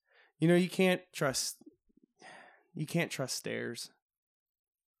You can't trust stairs.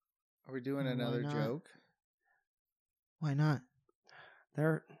 Are we doing another joke? Why not?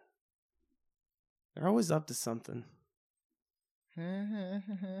 They're always up to something.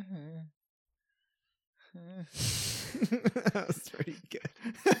 That was pretty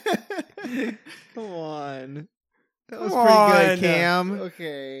good. Come on. That was pretty good, Cam.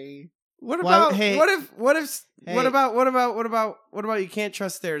 Okay. What about Hey. what about you can't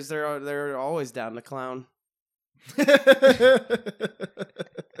trust stairs? They're always down to clown.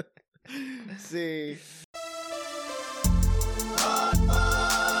 See.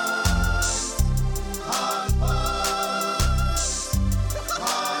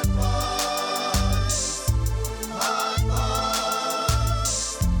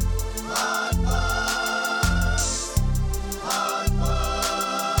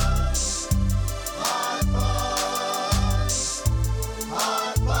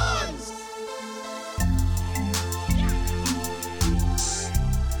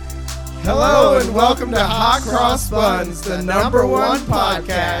 Hello and welcome to Hot Cross Buns, the number one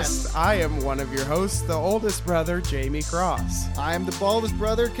podcast. I am one of your hosts, the oldest brother, Jamie Cross. I am the baldest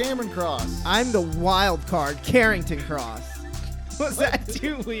brother, Cameron Cross. I'm the wild card, Carrington Cross. Was that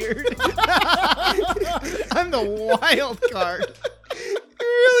too weird? I'm the wild card. You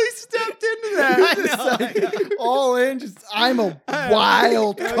really stepped into that. All in, just I'm a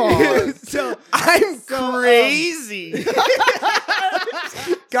wild card. I'm crazy.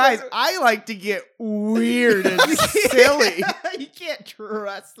 Guys, I like to get weird and silly. You can't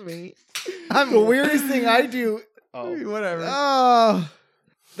trust me. The weirdest thing I do. Whatever. Oh,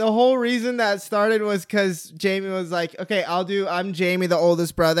 the whole reason that started was because Jamie was like, "Okay, I'm Jamie, the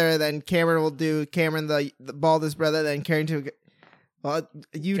oldest brother. Then Cameron will do Cameron, the baldest brother. Then Carrington. Well,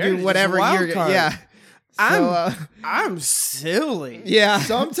 you Carrington's do whatever wild you're. card. Yeah. So, I'm silly. yeah.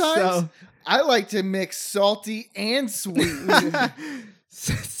 Sometimes I like to mix salty and sweet.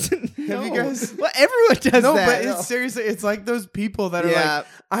 Have you guys? Well, everyone does No, that. but it's seriously, it's like those people that are Yeah. like,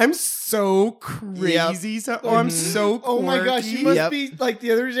 I'm so crazy, or I'm so quirky. Oh my gosh, you must Yep. be like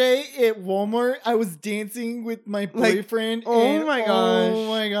the other day at Walmart. I was dancing with my boyfriend. oh and, my gosh. Oh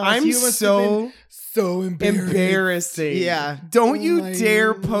my gosh. I'm you must have been so embarrassing. Yeah. Don't Oh you my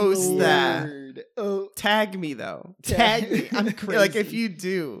dare post that. Lord. Oh, Tag me though. Tag me. I'm crazy. Like if you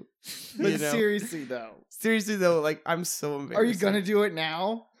do. but you know? seriously though, like I'm so embarrassed. are you gonna do it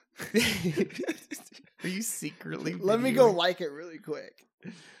now? Are you secretly? Let me go like it really quick.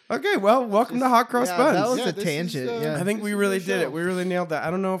 Okay, well, welcome to Hot Cross Yeah, Buns. that was Yeah, a this is, tangent. Yeah. I think this we is really the did show. it. We really nailed that.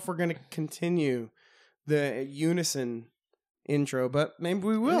 I don't know if we're gonna continue the unison intro, but maybe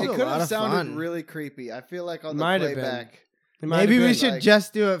we will. It a could lot have of sounded fun. really creepy. I feel like on the Might have been. playback. It might Maybe have we been. should like-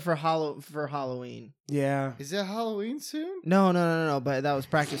 just do it for Halloween. Yeah. Is it Halloween soon? No. But that was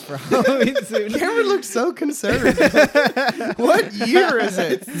practice for Halloween soon. Cameron looks so conservative. What year is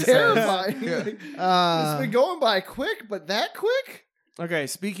it? It's terrifying. Yeah. It's been going by quick, but that quick? Okay,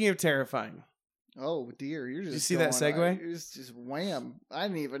 speaking of terrifying, Oh dear, you're just. you see that going- segue? It was just wham! I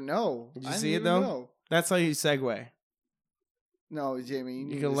didn't even know. Did you I didn't see it, even though? know. that's how you segue. No, Jamie, you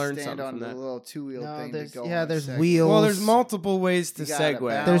need can to learn stand something on from the that. little two-wheel No, thing. there's- to go yeah, on there's segue. wheels. Well, there's multiple ways to You gotta segue.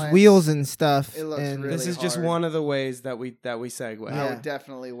 balance. There's wheels and stuff. It looks and really This is just hard. one of the ways that we segue. I Yeah. would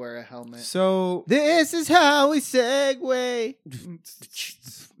definitely wear a helmet. So This is how we segue.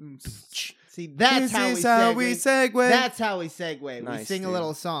 See, that's this how is we how segue. we segue. That's how we segue. We Nice, sing a dude.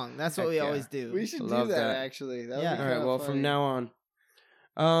 little song. That's what Heck we yeah. always do. We should do Love that, that. actually. That would Yeah. be All right. kinda Well, funny. from now on,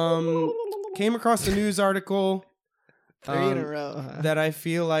 came across a news article 3 in a row. Huh? that I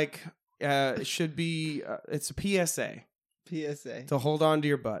feel like should be. It's a PSA PSA. to hold on to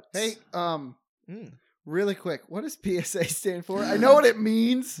your butts. Hey, Mm. really quick, what does PSA stand for? I know what it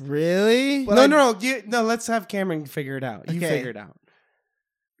means. Really? But no. Let's have Cameron figure it out. You Okay. figure it out.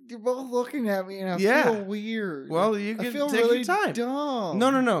 You're both looking at me, and I Yeah. feel weird. Well, you I can feel take really your time. dumb.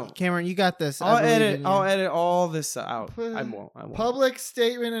 No. Cameron, you got this. I I'll believe edit. in you. I'll edit all this out. Pu- I won't. Public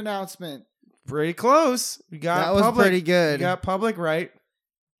statement announcement. Pretty close. We got That was public. pretty good. You got public right.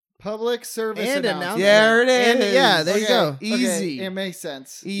 Public service And announcement. There it And- is. yeah, there you Okay, go. okay, Easy. It makes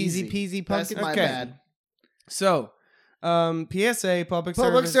sense. Easy peasy That's pumpkin. my Okay. bad. So, PSA, public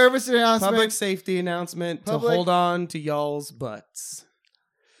Public service, service announcement. public safety announcement Public- to hold on to y'all's butts.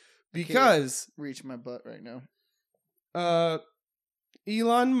 Because Reach my butt right now.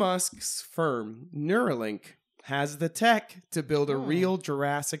 Elon Musk's firm, Neuralink, has the tech to build a Oh. real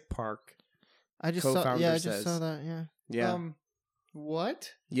Jurassic Park. I just saw. Co-founder Yeah, I says. just saw that. Yeah. Yeah.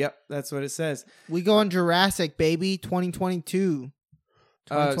 What? Yep, that's what it says. We go on Jurassic, baby, 2022.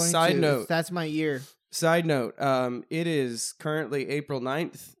 Side note. That's my year. Side note, it is currently April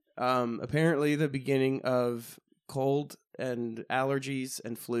 9th. apparently the beginning of cold and allergies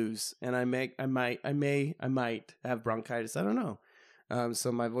and flus, and I might have bronchitis. I don't know.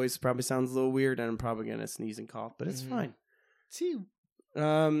 So my voice probably sounds a little weird, and I'm probably gonna sneeze and cough, but it's fine. See,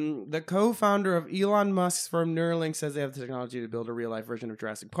 The co-founder of Elon Musk's firm Neuralink says they have the technology to build a real-life version of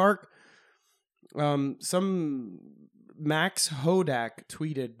Jurassic Park. Some Max Hodak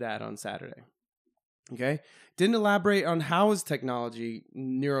tweeted that on Saturday. Okay. Didn't elaborate on how his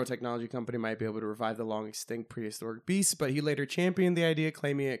neurotechnology company might be able to revive the long extinct prehistoric beasts, but he later championed the idea,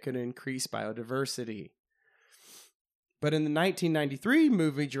 claiming it could increase biodiversity. But in the 1993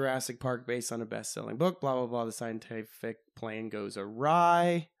 movie Jurassic Park, based on a best-selling book, blah, blah, blah, the scientific plan goes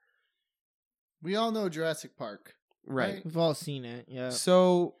awry. we all know Jurassic Park. Right. We've all seen it. Yeah.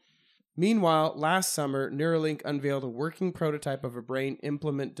 So, meanwhile, last summer, Neuralink unveiled a working prototype of a brain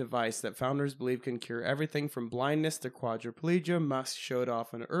implant device that founders believe can cure everything from blindness to quadriplegia. Musk showed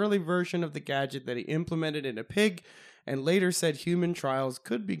off an early version of the gadget that he implemented in a pig and later said human trials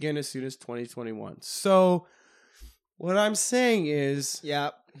could begin as soon as 2021. So, what I'm saying is...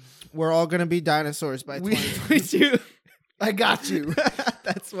 Yeah. We're all gonna be dinosaurs by 2022. I got you.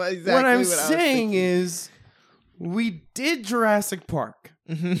 That's exactly what I'm what I was saying thinking. is, we did Jurassic Park,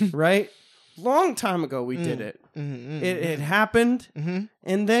 Mhm. right? Long time ago, we did it. Mhm. It happened, Mhm.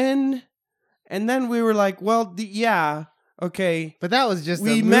 and then we were like, well, okay, But that was just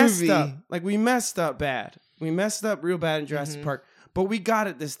we a messed movie. up. Like, we messed up bad. We messed up real bad in Jurassic Mhm. Park, but we got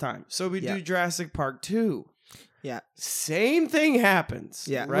it this time. So we Yeah. do Jurassic Park 2. Yeah. Same thing happens.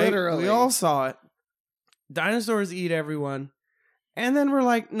 Yeah. Right? Literally. We all saw it. Dinosaurs eat everyone. And then we're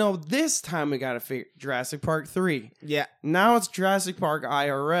like, no, this time we got to figure Jurassic Park 3. Yeah. Now it's Jurassic Park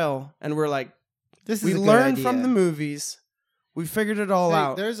IRL. And we're like, This is we a good learned idea. from the movies. We figured it all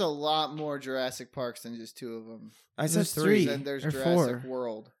out. There's a lot more Jurassic Parks than just two of them. I said There's 3. Then there's or Jurassic 4.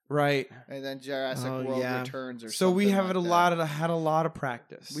 World, Right. and then Jurassic Oh, World yeah. Returns, or So something we have like had that. a lot of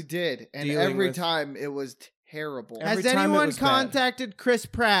practice. We did, and dealing every with- time it was terrible. Every Has time it anyone was bad. contacted Chris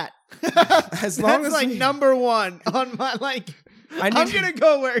Pratt? As long That's as like we- number one on my I'm gonna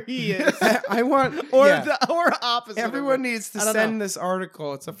go where he is, I want or yeah. or opposite. of Everyone him. needs to I don't send know. this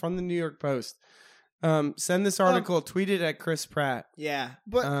article. It's from the New York Post. Send this article. Tweet it at Chris Pratt. Yeah.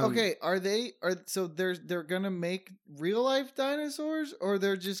 But Um, okay, they're gonna make real life dinosaurs, or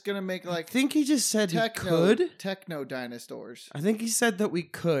they're just gonna make I like think he just said he techno could. dinosaurs? I think he said that we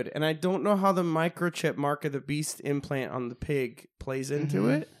could, and I don't know how the microchip mark of the beast implant on the pig plays into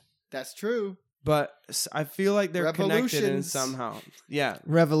Mhm. it. That's true. But I feel like they're connected in Revolutions. somehow. Yeah,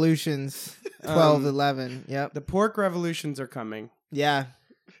 Revolutions 12, 11. Yep. the pork revolutions are coming, Yeah.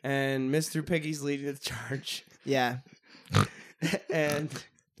 and Mr. Piggy's leading the charge, Yeah. and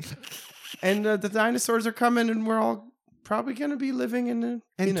the dinosaurs are coming, and we're all probably gonna be living in a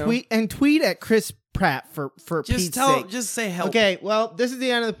And tweet at Chris Pratt for Pete's sake. just say help. Okay, well, this is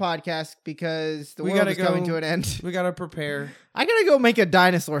the end of the podcast because the We world gotta is coming go. to an end. We gotta prepare. I gotta go make a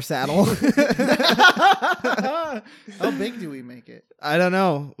dinosaur saddle. How big do we make it? I don't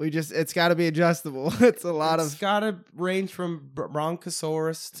know. It's got to be adjustable. It's a lot It's of gotta range from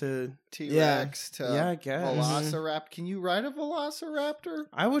Bronchosaurus to T-Rex to yeah, I guess. Velociraptor. Can you ride a Velociraptor?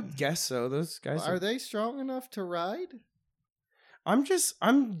 I would guess so. Those guys Are they strong enough to ride? I'm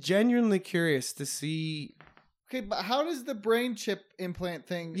genuinely curious to see. Okay, but how does the brain chip implant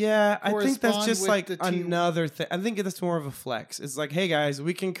thing? Yeah, I think that's correspond just with like the another thing. I think that's more of a flex. It's like, hey guys,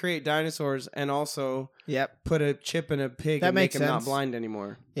 we can create dinosaurs and also Yep. put a chip in a pig That and make makes him not sense. blind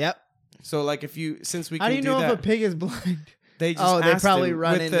anymore. Yep. So like since we How can do you know that, if a pig is blind? they just Oh, they asked probably him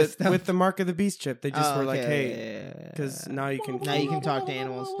run with into the stuff. with the mark of the beast chip. They just Oh, were like, okay. hey, because now you can talk to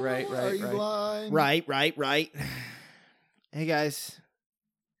animals. Right, Are you blind? Right. Hey guys,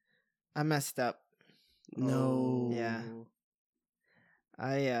 I messed up. No. Yeah.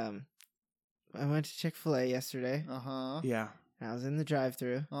 I went to Chick-fil-A yesterday. Uh-huh. Yeah. And I was in the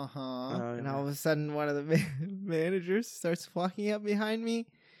drive-thru, Uh-huh. and all of a sudden, one of the managers starts walking up behind me,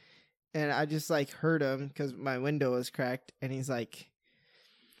 and I just like heard him because my window was cracked, and he's like,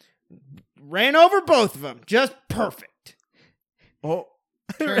 ran over both of them, just perfect. Oh,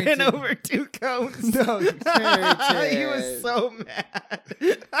 Ran Carrington. over 2 cones. No, he Carrington. was so mad.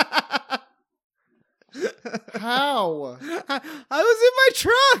 How? I was in my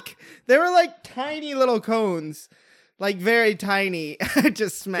truck. They were like tiny little cones, like very tiny. I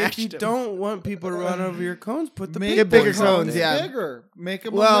just smashed if you them. don't want people to run over your cones, put the Make big bigger ones on cones, there. yeah. Bigger. Make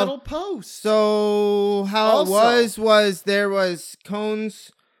them Well, a metal post. So how Also- it was there was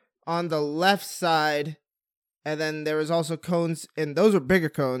cones on the left side, and then there was also cones, and those were bigger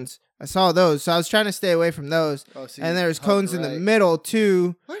cones I saw those, so I was trying to stay away from those. Oh, so And you there's hugged cones in the right. middle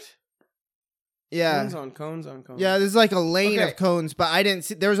too. What? Yeah. Cones on cones. Yeah, there's like a lane Okay. of cones, but I didn't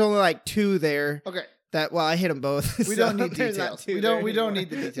see. There was only like 2 there. Okay. That I hit them both. We so don't need there's not details. 2 We there don't anymore. need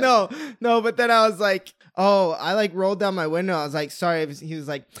the details. No. But then I was like, oh, I like rolled down my window. I was like, sorry. He was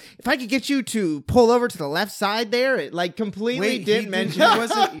like, if I could get you to pull over to the left side there, it like completely Wait, didn't he mention. He it.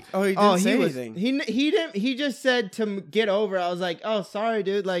 wasn't. Oh, he didn't Oh, say he was. anything. He didn't. He just said to get over. I was like, oh, sorry,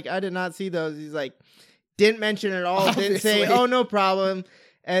 dude. Like I did not see those. He's like, didn't mention it at all. Didn't say, Obviously. oh, no problem.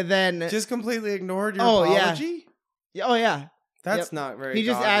 And then, Just completely ignored your Oh, yeah. apology. oh yeah, That's Yep. not very. he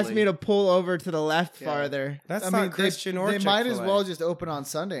just asked godly. me to pull over to the left Yeah. farther. That's I not mean, Christian or they might as Chick-fil-A. well just open on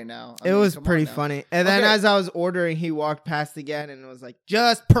Sunday now. I It mean, was come on pretty now. funny. And then Okay. as I was ordering, he walked past again and was like,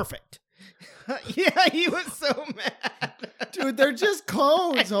 just perfect. Yeah, he was so mad. Dude, they're just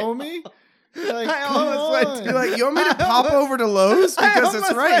cones, homie. Like, I come almost went on. to- You're like, you want me I to pop almost- over to Lowe's I because it's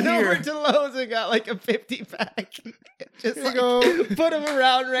almost right went here. over to Lowe's and got like a 50-pack. Just Here you like, go. put them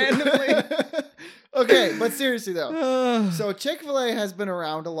around randomly. Okay, but seriously though. so So Chick-fil-A has been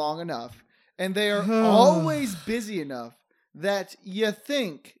around long enough, and they are always busy enough that you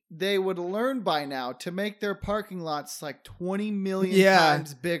think they would learn by now to make their parking lots like 20 million Yeah.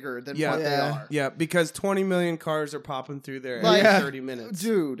 times bigger than Yeah. what they Yeah. are. Yeah, because 20 million cars are popping through there Like- every 30 minutes.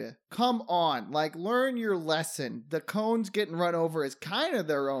 Dude, come on. Like, learn your lesson. The cones getting run over is kind of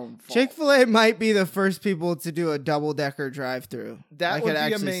their own fault. Chick-fil-A might be the first people to do a double-decker drive-through. That I would could be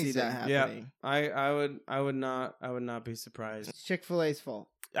actually see amazing. that Yeah, happening. I would not be surprised. It's Chick-fil-A's fault.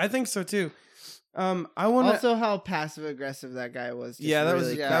 I think so too. I want to. Also, how passive-aggressive that guy was. just Yeah, that was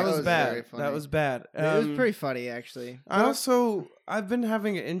really yeah, that that was was very bad. funny. That was bad. It was pretty funny, actually. I've been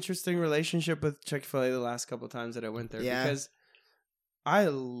having an interesting relationship with Chick-fil-A the last couple of times that I went there Yeah. because I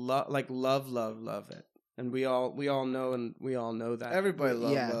love it, and we all know that. Everybody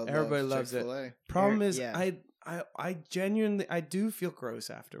loves Yeah. Everybody loves it. Chick-fil-A. Problem is, Yeah. I genuinely do feel gross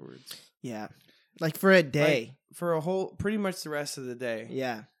afterwards Yeah. Like for a day. for a whole pretty much the rest of the day.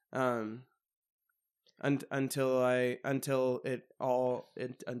 Yeah. Until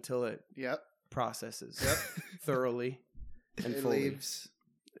it Yep. processes thoroughly and It fully. leaves.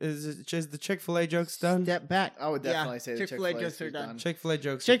 Is the Chick-fil-A jokes done? Step back. I would definitely say the Chick-fil-A Chick-fil-A jokes are done. Chick-fil-A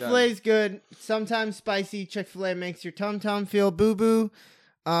jokes. are done. Chick-fil-A's good. Sometimes spicy. Chick-fil-A makes your tum-tum feel boo-boo.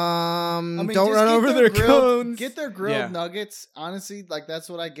 I mean, Don't just run get over their grilled, cones. Get their grilled Yeah. nuggets. Honestly, like that's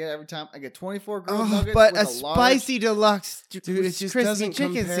what I get every time. I get 24 grilled Oh, nuggets. but with a large- spicy deluxe Dude, it just crispy doesn't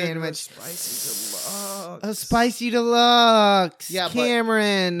chicken compare to a sandwich. spicy deluxe. A spicy deluxe. Yeah, but-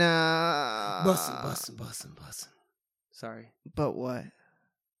 Cameron. Bussin'. Sorry. But what?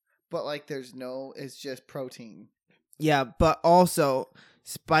 But like, there's no. It's just protein. Yeah, but also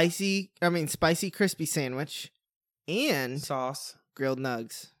spicy crispy sandwich and Sauce. grilled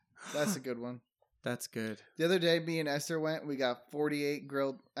nugs. That's a good one. That's good. The other day, me and Esther went. We got 48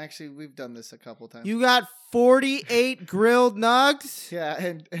 grilled. Actually, we've done this a couple times. You got 48 grilled nugs? Yeah,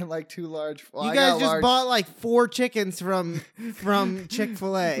 and like 2 large. Well, You I guys got just large. bought like 4 chickens from We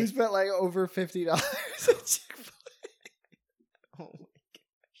Chick-fil-A. spent like over $50 at Chick-fil-A. Oh,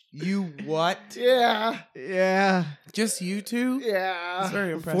 You what? Yeah, yeah. Just you two? yeah. That's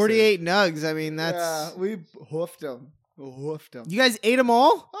very impressive. 48 nugs. I mean, that's Yeah, we hoofed them. Hoofed them. You guys ate them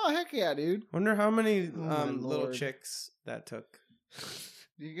all? Oh heck yeah, dude! Wonder how many my little Lord. chicks that took.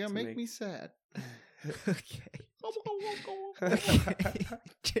 You're gonna To make make- me sad. Okay.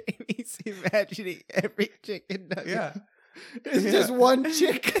 Jamie's imagining every chicken nugget. Yeah. It's Yeah. just one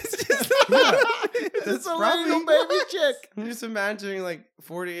chick. It's just Yeah. it's That's a probably- little baby chick. I'm just imagining like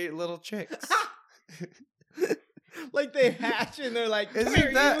 48 little chicks. Like they hatch and they're like, come Isn't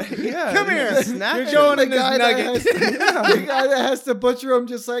here, that? you. Yeah. Come here. just snatch You're it. going The in this guy, that has nugget. to, the guy that has to butcher them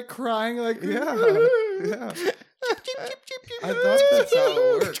just like crying like Yeah. Yeah. I thought that's how it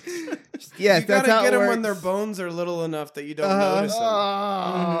works. Yes, You that's gotta how get it them works. when their bones are little enough that you don't Uh-huh. notice them.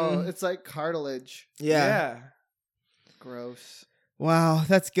 Oh, it's like cartilage. Yeah. Gross. Wow,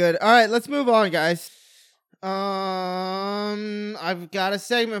 that's good. All right, let's move on, guys. I've got a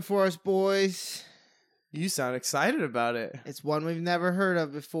segment for us, boys. You sound excited about it. It's one we've never heard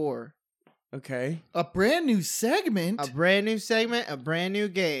of before. Okay. A brand new segment. A brand new segment, a brand new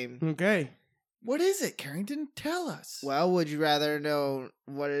game. Okay. What is it, Carrington? Tell us. Well, would you rather know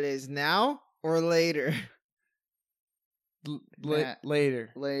what it is now or later? Matt. Later.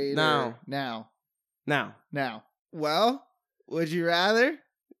 Later. Now. Now. Well, would you rather?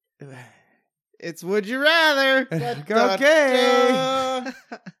 It's would you rather. Okay.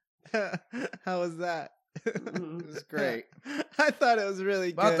 How was that? It was great. I thought it was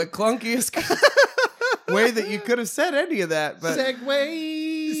really About the good. clunkiest way that you could have said any of that, but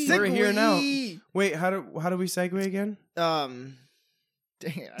Segway. We're here now. Segue. Wait, how do we segue again?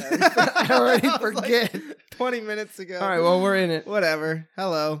 Dang it, I already I was like, forget. 20 minutes ago. All right, well, we're in it. Whatever.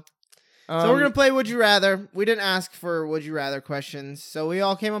 Hello. So we're going to play Would You Rather. We didn't ask for Would You Rather questions, so we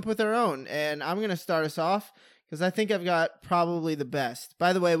all came up with our own. And I'm going to start us off because I think I've got probably the best.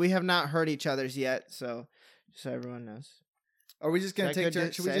 By the way, we have not heard each other's yet, so just so everyone knows. Are we just gonna Is that take good turns?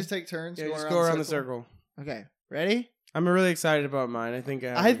 to Should we say? just take turns? Yeah, going just go around the circle. Okay. Ready? I'm really excited about mine. I think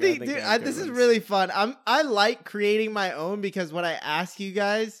I think, dude, I have this good is ones. really fun. I like creating my own because when I ask you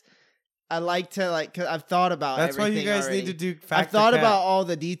guys, I like to cause I've thought about. That's why you everything guys already. need to do fact. I've thought or cat. about all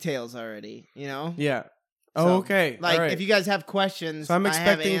the details already. You know. Yeah. So, Oh, okay. Like All right. if you guys have questions, So I'm I have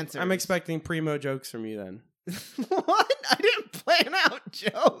expecting. answers. I'm expecting primo jokes from you then. What? I didn't plan out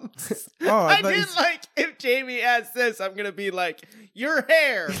jokes. Oh, I I thought you didn't like if Jamie asks this, I'm gonna be like, your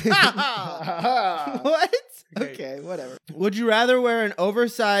hair. What? Okay. Okay, whatever. Would you rather wear an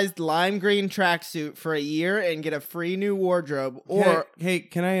oversized lime green tracksuit for a year and get a free new wardrobe, or hey,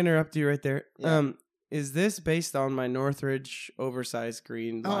 can I interrupt you right there? Yeah. Is this based on my Northridge oversized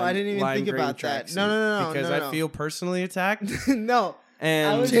green? Oh, I didn't even lime think green about that. tracksuit? No, Because no, I no. feel personally attacked, no?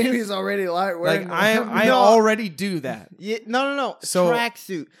 and Jamie's already wearing. I No. already do that. Yeah, no. So-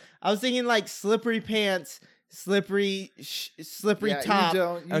 Tracksuit. I was thinking like slippery pants, slippery yeah, top. You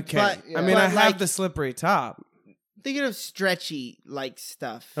don't, you, Okay, But- I mean but I have like- the slippery top. Thinking of stretchy like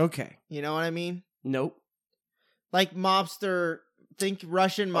stuff. Okay, You know what I mean? nope. Like mobster. Think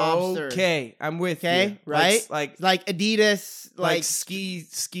Russian mobster. Okay, I'm with you. Okay, right? Like Like Adidas. Like ski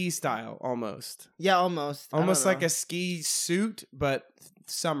style almost. yeah, almost. I don't Almost like know. a ski suit, but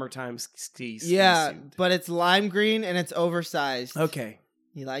summertime ski yeah, suit. but it's lime green and it's oversized. Okay,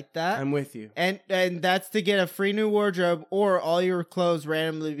 You like that? I'm with you. And that's to get a free new wardrobe, or all your clothes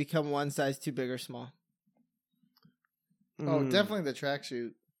randomly become one size too big or small. Oh, definitely the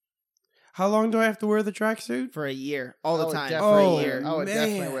tracksuit. How long do I have to wear the tracksuit? For a year, all the I would time definitely- for Oh, a year, I would man.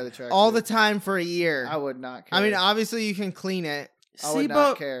 definitely wear the tracksuit. all the time for a year. I would not care. I mean, obviously you can clean it. I would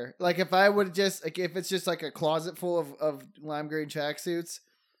not care. Like if I would just like if it's just like a closet full of lime green tracksuits,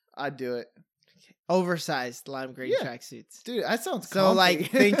 I'd do it. Oversized lime green Yeah. tracksuits. Dude, that sounds So comfy.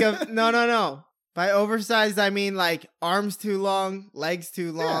 like, think of no. By oversized, I mean like arms too long, legs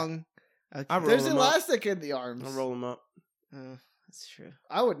too Yeah. long. Okay. I roll There's them up. elastic in the arms. I'll roll them up. That's true.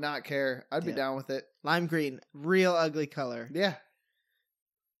 I would not care. I'd be Yeah. down with it. Lime green, real ugly color. Yeah.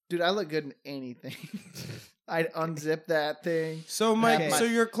 Dude, I look good in anything. I'd unzip that thing. So Mike, Okay. so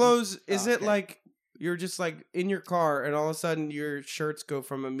your clothes, is it Okay. like you're just like in your car and all of a sudden your shirts go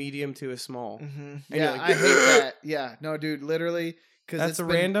from a medium to a small? Mm-hmm. And Yeah, you're like, I hate that. Yeah, no, dude, literally, because That's a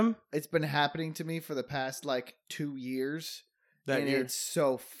random It's been happening to me for the past like 2 years, that and you're it's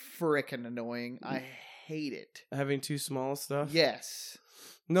so freaking annoying. I hate it. having too small stuff. Yes.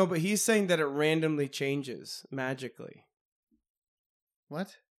 No, but he's saying that it randomly changes magically.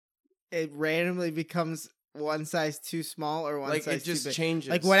 What? It randomly becomes one size too small or one Like size it just too big. changes.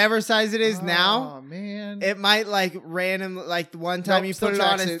 Like whatever size it is now, Oh man. it might like random. Like one time Nope, you still put it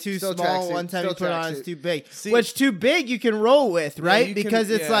on tracksuit, as too still small, tracksuit, one time you still put it on as tracksuit. too big. See- Which too big you can roll with, Yeah, right? you can- Because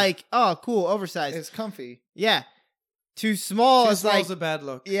it's yeah. like, oh, cool, oversized. It's comfy. Yeah. Too small Too is small's like, a bad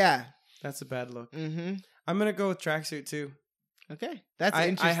look. yeah. That's a bad look. Mm-hmm. I'm gonna go with tracksuit too. Okay, that's I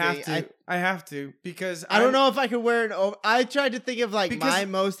interesting. have to. I have to because I don't know if I could wear an over. I tried to think of like Because my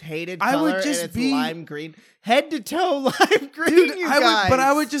most hated I color, would just and it's be- lime green, head to toe lime green. Dude, you I guys. would, but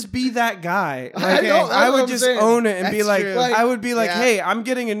I would just be that guy. I Like, know, that's I what would I'm just saying. own it and be That's like, true. Like, I would be like, yeah. hey, I'm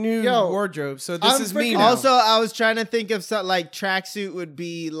getting a new Yo, wardrobe, so this I'm is me freaking- now. Also, I was trying to think of something like tracksuit would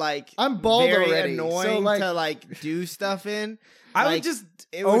be like I'm bald very already, annoying so like, to like do stuff in. I like, would just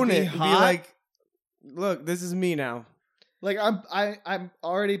it would own be it and be hot. like, look, this is me now. like I'm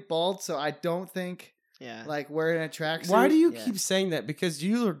already bald, so I don't think Yeah, like wearing a tracksuit. Why do you Yeah. keep saying that? Because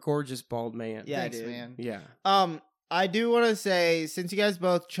you are gorgeous, bald man. Yeah, Thanks, dude. man. Yeah. I do want to say, since you guys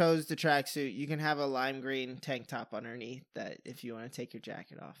both chose the tracksuit, you can have a lime green tank top underneath that if you want to take your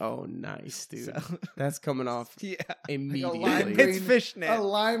jacket off. Oh, nice, dude. So- That's coming off yeah, immediately. lime it's green- fishnet. A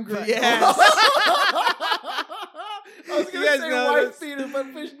lime green. Yes. I was You gonna guys say know white this. theater, but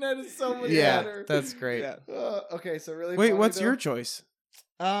fishnet is so much Yeah, better. that's great. Yeah. Okay, so really. Wait, funny, what's though? your choice?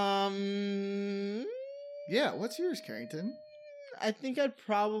 Yeah, what's yours, Carrington? I think I'd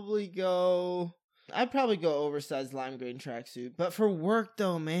probably go oversized lime green tracksuit. But for work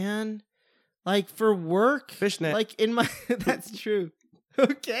though, man. Like for work, Fishnet. like in my that's true.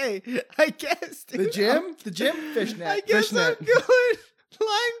 Okay, I guess The dude. gym? The gym fishnet. I guess Fishnet. I'm going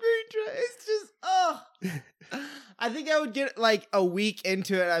lime green it's just I think I would get like a week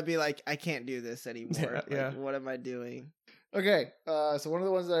into it. I'd be like, I can't do this anymore. Yeah, Like, yeah. what am I doing? Okay, so one of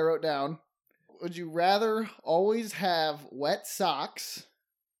the ones that I wrote down. Would you rather always have wet socks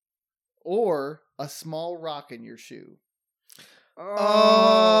or a small rock in your shoe? Oh.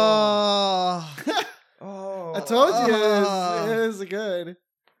 Oh. I told you Oh. it is good.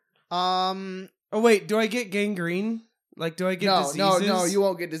 Um. Oh wait, do I get gangrene? Like, do I get No, diseases? no, you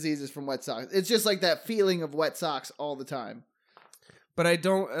won't get diseases from wet socks. It's just like that feeling of wet socks all the time. But I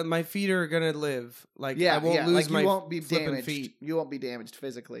don't. My feet are gonna live. Like, Yeah, I won't lose like my you won't be flipping damaged. feet. You won't be damaged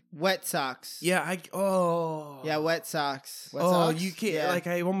physically. Wet socks. Yeah, Yeah, wet socks. Wet oh, socks? you can't. Yeah. Like,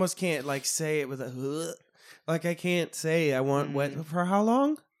 I almost can't. Like, say it with a. Like, I can't say I want wet Mm. for how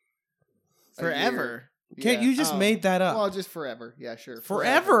long? A year. Forever. Can't Yeah. you just Oh. made that up? Well, just forever. Yeah, sure.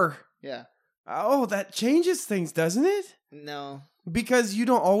 Forever. Yeah. Oh, that changes things, doesn't it? No. Because you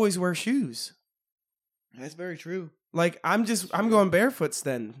don't always wear shoes. That's very true. Like, I'm going barefoots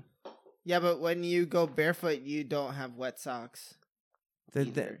then. Yeah, but when you go barefoot, you don't have wet socks.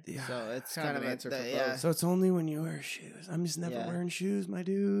 either. Yeah. So it's Kind kind of of an answer for yeah. both. So it's only when you wear shoes. I'm just never Yeah. wearing shoes, my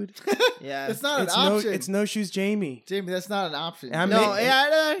dude. Yeah. It's not It's an option. it's no shoes, Jamie. Jamie, that's not an option. I mean- No,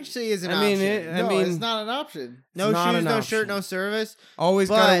 yeah, it actually is an I mean, option. I no, mean- it's not an option. No It's not shoes, an no option. shirt, no service. Always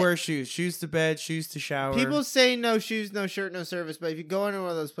gotta But- wear shoes. Shoes to bed, shoes to shower. People say no shoes, no shirt, no service, but if you go into one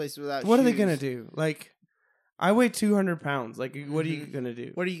of those places without what are they shoes, gonna do? Like, I weigh 200 pounds. Like, what are you Mhm. gonna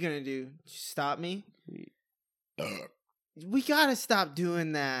do? What are you gonna do? Stop me? We gotta stop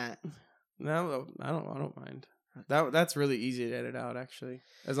doing that. No, I don't mind. That's really easy to edit out, actually.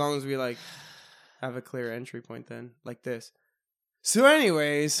 As long as we like have a clear entry point, then like this. So,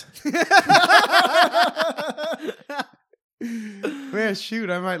 anyways, man, shoot,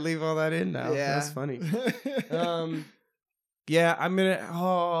 I might leave all that in now. Yeah. That's funny. Yeah, I'm gonna.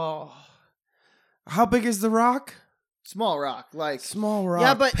 Oh, how big is the rock? Small rock, like Small rock.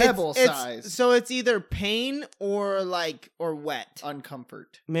 Yeah, but pebble it's, size. so it's either pain or wet. uncomfort.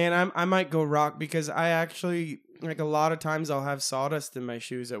 man, I might go rock because I actually like a lot of times I'll have sawdust in my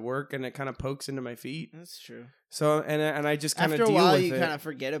shoes at work and it kind of pokes into my feet. That's true. So and I just kind of After deal a while, with you it. kind of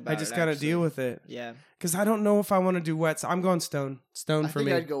forget about it. I just gotta deal with it Yeah, because I don't know if I want to do wet. So I'm going stone I for think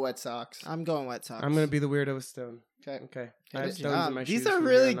me. I'd go wet socks. I'm going wet socks. I'm gonna be the weirdo with stone. Okay. Okay, Okay, I have good stones job. in my These shoes are from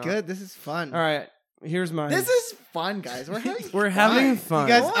really here on out. good. This is fun. All right, here's mine. This is fun, guys. We're having We're having fun.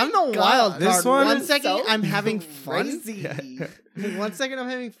 You guys, Oh my I'm the God. wild card. This one- 1 second, So I'm having fun. crazy. 1 second, I'm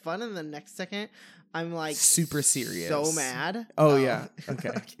having fun, and the next second, I'm like Super serious. so mad. Oh, yeah. Okay.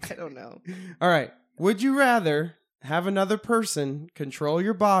 I don't know. All right. Would you rather have another person control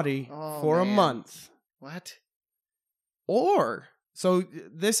your body Oh, for a man. month, What? or so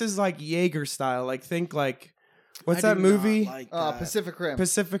this is like Jaeger style? Like think like what's I that do movie? not like that. Pacific Rim.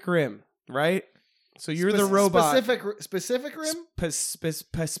 Pacific Rim, right? So you're the Spec- robot. Pacific Rim.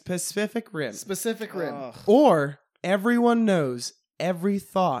 Pacific Rim. Specific Rim. Ugh. Or everyone knows every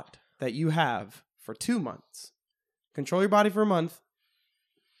thought that you have for 2 months. Control your body for a month.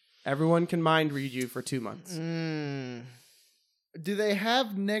 Everyone can mind read you for 2 months. Mm. Do they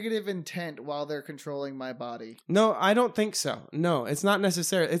have negative intent while they're controlling my body? No, I don't think so. No, it's not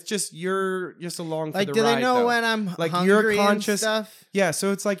necessary. It's just you're just along Like, for the do ride. they know though. when I'm Like, hungry you're and conscious- stuff? Yeah,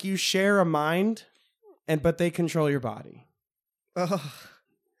 so it's like you share a mind, but they control your body. Ugh.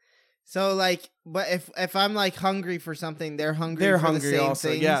 So like, but if I'm like hungry for something, they're hungry. They're for hungry the same also.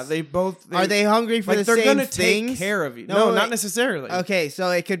 things? Yeah, they both Are they hungry for like the they're same gonna things? take care of you. No, No, wait. not necessarily. Okay, so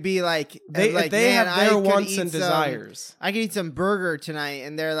it could be like They like, they man, have I their could wants eat and some- desires. I could eat some burger tonight,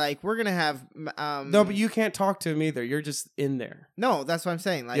 and they're like, we're gonna have No, but you can't talk to them either. You're just in there. No, that's what I'm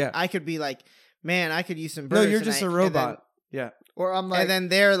saying. Like, Yeah. I could be like, man, I could use some No, burger. you're just a tonight," robot. Yeah. Or I'm And like, then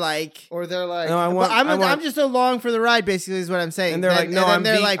they're like, or they're like, No, I but want. I'm just along for the ride. Basically, is what I'm saying. And they're like, no, and then I'm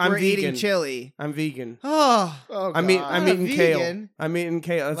they're ve- like, I'm we're eating vegan. chili. I'm vegan. Oh, oh, I'm eating. God. I'm not eating kale. vegan. I'm eating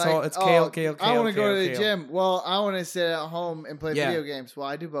kale. That's Like, all. It's oh, kale. Kale. I want to go to the kale. gym. Well, I want to sit at home and play Yeah. video games. Well,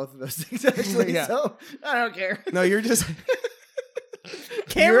 I do both of those things actually, Yeah. so I don't care. No, you're just.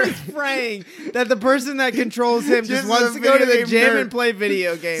 Cameron's praying that the person that controls him just Just wants a to go to the video game gym nerd. and play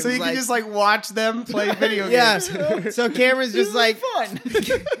video games. So you can just like watch them play video yeah. games. So Cameron's This just is like fun.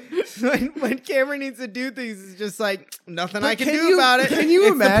 when Cameron needs to do things, it's just like nothing But I can can do you- about it. can you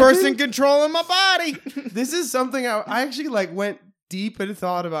it's imagine? the person controlling my body? This is something I actually like went deep and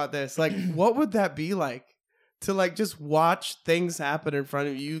thought about this. Like, what would that be like to like just watch things happen in front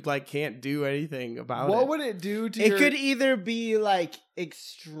of you? You like can't do anything about it. What would it do to It your... could either be like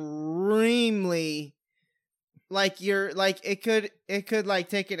extremely like you're like it could like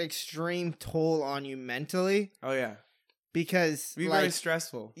take an extreme toll on you mentally Oh yeah, because be like very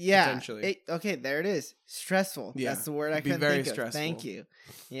stressful. yeah potentially. okay, there it is. Stressful. Yeah, That's the word I it'd be couldn't very think of. stressful. Thank you.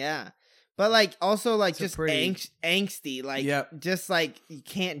 Yeah. But like also like It's a just pretty- angsty, like Yep. just like you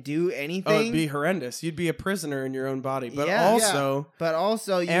can't do Oh, anything. it'd be horrendous. You'd be a prisoner in your own body. But Yeah. also, but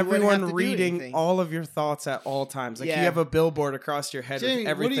also you wouldn't have everyone to do reading anything. all of your thoughts at all times. Like Yeah. you have a billboard across your head Jamie, with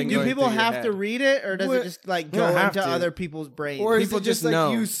what do you everything mean? Do going people through your have head. to read it, or does What- it just like You don't go have into to. other people's brains? Or is People it just just like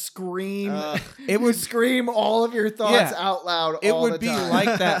know. you scream? It You would scream all of your thoughts Yeah. out loud. it all would the be time.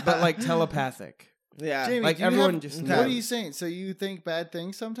 like that, but like telepathic. yeah, Jamie, Like, do you everyone have- just What knows. are you saying? So you think bad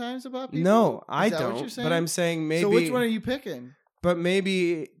things sometimes about people? No, I Is that what don't. you're saying? But I'm saying maybe. So which one are you picking? But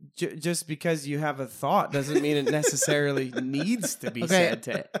maybe just because you have a thought doesn't mean it necessarily needs to be Okay. said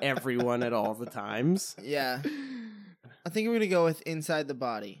to everyone at all the times. yeah. I think I'm gonna go with inside the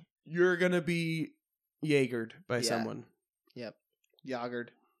body. You're gonna be Jaegered by Yeah. someone.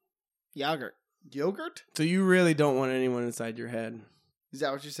 Yogurt. Yogurt. Yogurt? So you really don't want anyone inside your head. Is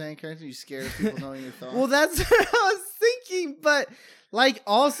that what you're saying, Carrington? You scared of people knowing your thoughts? Well, that's what I was thinking, but like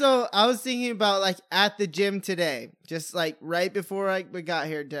also I was thinking about like at the gym today, just like right before we got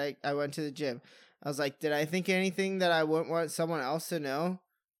here, I went to the gym. I was like, did I think anything that I wouldn't want someone else to know?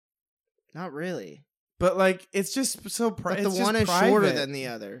 Not really. But like, it's just so private. But the one is shorter than the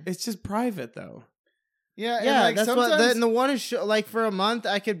other. It's just private, though. yeah, and Yeah, like that's what. sometimes- And the one is like for a month,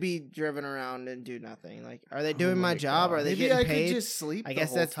 I could be driven around and do nothing. Like, are they doing my my job? God. Are they maybe getting I paid? could just sleep. I the guess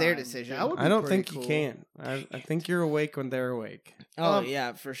whole that's their time. decision. That would be I don't pretty think cool. you can. I think you're awake when they're awake. Oh Um,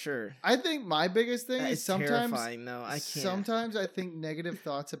 yeah, for sure. I think my biggest thing That is is sometimes. terrifying, though. I can't. Sometimes I think negative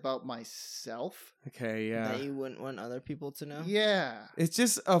thoughts about myself. Okay, yeah. That you wouldn't want other people to know. Yeah. It's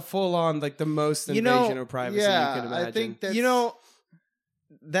just a full on, like the most You invasion know, of privacy Yeah, you could imagine. I think that's You know,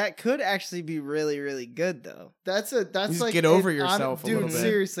 that could actually be really, really good, though. that's just like get over it- yourself a dude. little bit.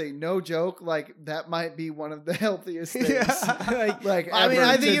 Seriously, no joke. Like that might be one of the healthiest things. Like, like I mean, ever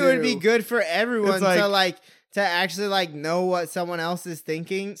I think to it would be do. good for everyone It's like- to actually like know what someone else is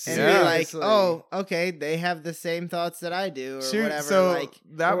thinking and be Yeah. like, Seriously. oh, okay, they have the same thoughts that I do or Shoot, whatever. so Like,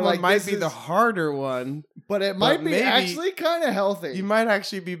 that or one like, might this be the is- harder one. But it might but be maybe- actually kind of healthy. You might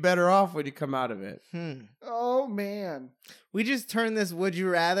actually be better off when you come out of it. Oh man, we just turned this "Would you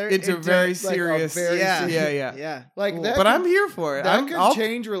rather" Into very like, a serious. very Yeah. serious- yeah. like Cool. that. But could, I'm here for it. that could I'll-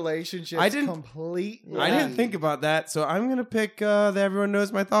 change relationships. I didn't- completely. I didn't think about that, so I'm gonna pick that everyone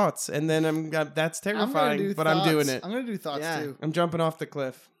knows my thoughts, and then that's I'm gonna terrifying. do But thoughts. I'm doing it. I'm gonna do thoughts Yeah. too. I'm jumping off the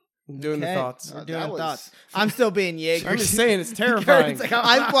cliff. I'm doing Okay. the thoughts. We're That doing was- thoughts. I'm still being Jaeger. I'm just saying it's terrifying. It's like,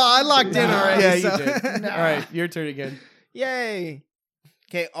 I locked in Nah. already. Yeah, you so. did. Nah. All right, your turn again. Yay.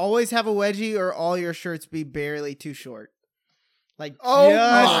 Okay, always have a wedgie or all your shirts be barely too short. Like Oh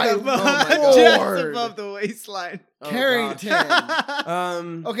just my above, Lord. just above the waistline. Oh,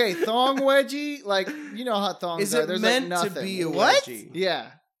 Carrington. Okay, thong wedgie. Like you know how thongs is are. it There's meant like to nothing. be a What? wedgie? Yeah.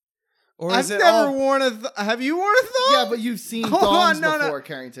 Or I've is it never all? worn a. Have you worn a thong? Yeah, but you've seen Hold thongs on, no, no. before,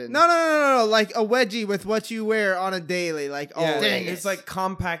 Carrington. No. Like a wedgie with what you wear on a daily. Like Yeah, always. Dang it. it's like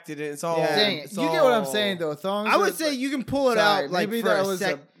compacted. And it's all. Yeah. Dang it. it's You get what I'm all- saying, though. Thongs. I would are, say like- you can pull it Sorry, out like maybe for that a was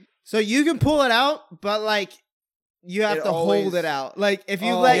sec. So you can pull it out, but like you have It to always- hold it out. Like if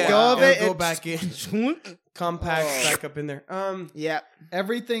you Oh, let yeah. go of It'll it, go it back in. Compact Oh. back up in there. Yeah,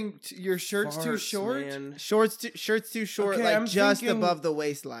 everything. Your shirt's too Farts, short. man. shirts too short, Okay, like I'm just thinking- above the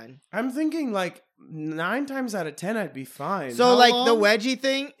waistline. I'm thinking like 9 times out of 10 I'd be fine. So How like the long? wedgie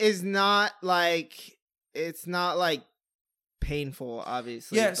thing is not like it's not like painful,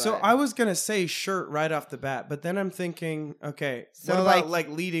 obviously. yeah, so but- I was gonna say shirt right off the bat, but then I'm thinking, okay, So, what like- about like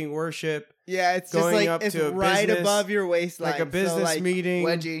leading worship, yeah, it's going just like up it's to a right business- above your waistline, like a business so, like, meeting?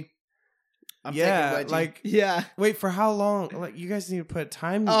 Wedgie. I'm yeah, thinking wedgie. like Yeah. wait for how long? Like you guys need to put a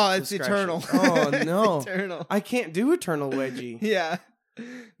time. Oh, it's discretion. eternal. Oh It's no, eternal. I can't do eternal wedgie. Yeah.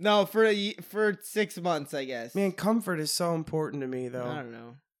 No, for 6 months, I guess. Man, comfort is so important to me I though. don't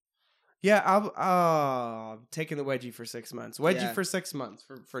know. Yeah, I'm taking the wedgie for 6 months. Wedgie Yeah. for 6 months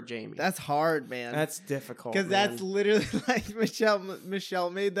for Jamie. That's hard, man. That's difficult. Because that's man. literally like Michelle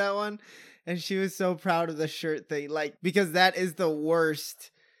made that one, and she was so proud of the shirt thing. Like because that is the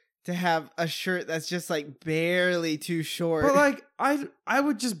worst to have a shirt that's just like barely too short. But like I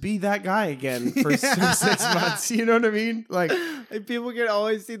would just be that guy again for 6 months. You know what I mean? Like Like, people can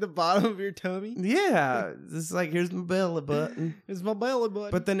always see the bottom of your tummy. yeah, it's like here's my belly button. It's my belly button.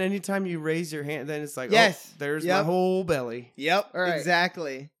 But then anytime you raise your hand, then it's like Yes. oh, there's Yep. my whole belly. Yep. All right.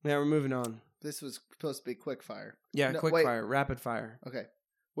 Exactly. Yeah, we're moving on. This was supposed to be quick fire. Yeah, No, quick wait. fire, rapid fire. Okay.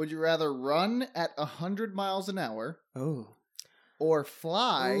 Would you rather run at 100 miles an hour Oh, or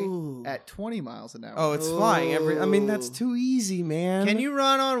fly Ooh. at 20 miles an hour? oh, it's flying every. I mean, that's Ooh. too easy, man. Can you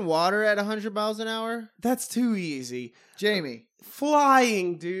run on water at 100 miles an hour? That's too easy. Jamie,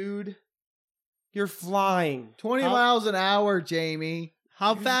 Flying, dude. You're flying. 20 How- miles an hour, Jamie.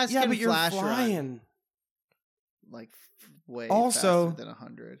 How fast Yeah, can but you're Flash run? flying. Like way Also- faster than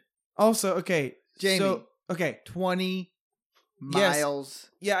 100. Also, okay, Jamie. So, okay, 20 Yes. miles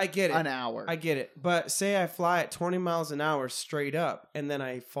yeah, I get it. an hour. I get it. But say I fly at 20 miles an hour straight up, and then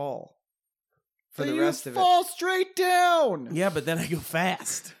I fall for So the you rest of it. fall straight down. Yeah, but then I go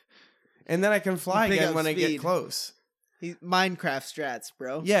fast, and then I can fly You pick again up when I get speed. close. Minecraft strats,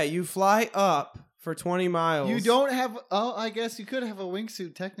 bro. Yeah, you fly up for 20 miles. You don't have. Oh, I guess you could have a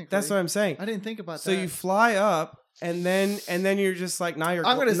wingsuit technically. That's what I'm saying. I didn't think about So that. you fly up, and then you're just like now you're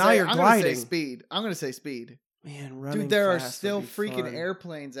I'm gonna now say. you're I'm gonna say gliding. speed. I'm gonna say speed. Man, running Dude, there are fast still would be freaking fun.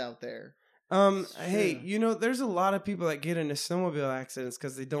 airplanes out there. Hey, Yeah. there's a lot of people that get into snowmobile accidents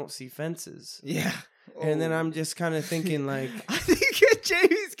because they don't see fences. Yeah. And then Oh. I'm just kind of thinking like, I think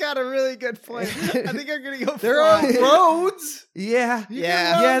Jamie's got a really good point. I think I'm gonna go. There fly. are roads. yeah, You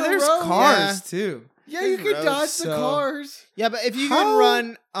Yeah. can run yeah. the There's road. cars too. Yeah, you There's can roads, dodge the so- cars. Yeah, but if you How- can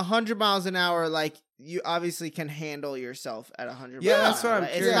run 100 miles an hour, like you obviously can handle yourself at 100. Yeah, miles that's an what hour, I'm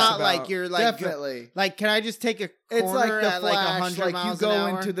right? curious It's not about. like you're like Definitely. like can I just take a corner It's like the at like Flash. 100 Like miles you go an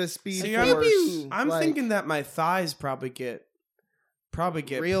hour? into the speed See, force. I'm like- thinking that my thighs probably get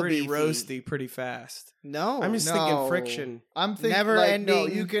Real pretty beefy. roasty pretty fast. No, I'm just No. thinking friction. I'm thinking Never like, no,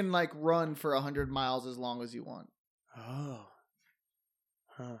 ending- you can like run for 100 miles as long as you want, Oh,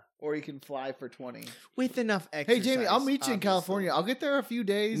 huh. or you can fly for 20. with enough Hey exercise. Jamie, I'll meet you in obviously. California. I'll get there a few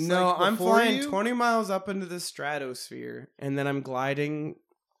days. No, like, I'm before flying you. 20 miles up into the stratosphere, and then I'm gliding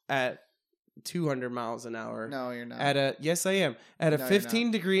at 200 miles an hour. No, you're not. Yes, I am at a No, you're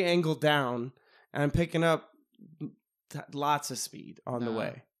 15-degree angle down, and I'm picking up lots of speed on the No.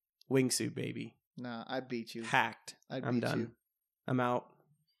 way. Wingsuit, baby, No, I beat you. hacked. I'd I'm beat done. you. I'm out.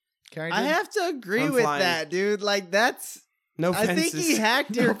 Carrington? I have to agree I'm with flying. that, dude. Like that's. No I fences. think he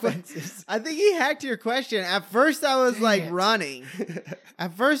hacked No your. fences. I think he hacked your question. At first, I was Dang like it. running.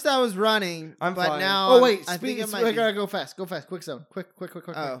 At first, I was running. I'm but flying. now. Oh I'm- wait, I speed. think it I might be- gotta go fast. Go fast. Quick zone. Quick.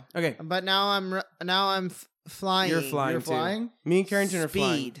 Oh, Okay, but now I'm flying. you're flying. You're too. flying? Me and Carrington are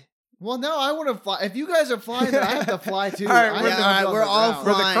flying. Speed. Well, no, I want to fly. If you guys are flying, then I have to fly too. All right, I we're have the- to all be right, on we're the all ground.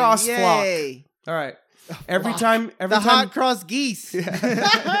 We're the flying. cross flock. Yay. All right. Every Fuck. time, The hot cross geese.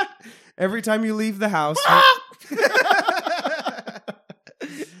 every time you leave the house,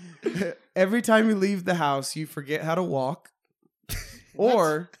 every time you leave the house, you forget how to walk,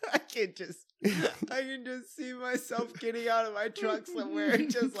 or I can just see myself getting out of my truck somewhere and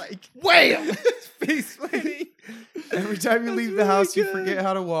just like Wham! face planting. every time you That's leave the house, really you good. forget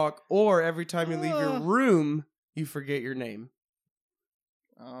how to walk, or every time you leave your Oh. room, you forget your name.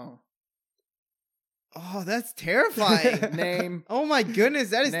 Oh, Oh, that's terrifying. name, Oh my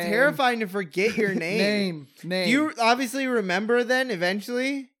goodness, that is Name. terrifying to forget your name. name. Do you obviously remember then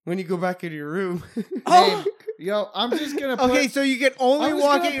eventually? When you go back into your room, Oh, Yo, I'm just gonna. Put, okay, so you can only I'm just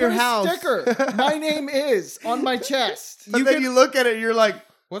walk gonna at your put a house. Sticker. My name is on my chest. but then you look at it, you're like,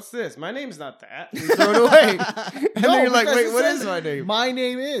 "What's this? My name's not that." You throw it away, and then you're like, because "Wait, it what says is my name?" My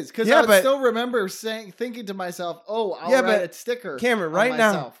name is because Yeah, I would but- still remember thinking to myself, "Oh, I'll Yeah, write but a sticker." Cameron, on right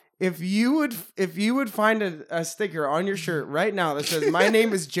now, myself. if you would find a sticker on your shirt right now that says "My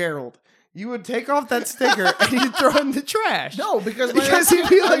name is Gerald," you would take off that sticker and you'd throw it in the trash. No, because Because name's, you'd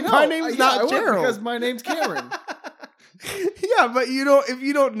be I like, know. "My name's not I would, Gerald." because my name's Cameron. Yeah, but you don't. If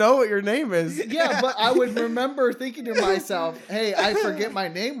you don't know what your name is, Yeah, but I would remember thinking to myself, "Hey, I forget my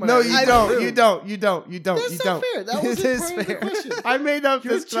name." When no, I you leave my don't. room." You don't. You don't. You don't. That's you not don't. fair. That It wasn't is part of the fair. question. I made up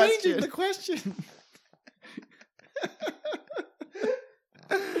You're this changing question. the question.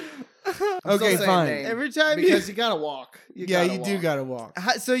 I'm still Okay, saying fine. name, Every time because you gotta walk. Yeah, you do gotta walk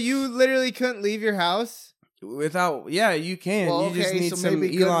So you literally couldn't leave your house? without. Yeah, you can. Well, you just okay, need so some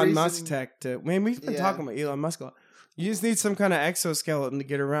maybe good Elon Musk reason- tech to. Man, we've been Yeah. talking about Elon Musk a lot. You just need some kind of exoskeleton to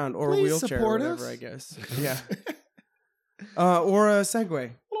get around, or a Please wheelchair, or support whatever. us. I guess. Yeah. Or a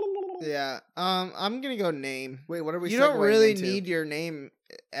Segway. Yeah. I'm gonna go name. Wait, what are we? You don't segueing really into? need your name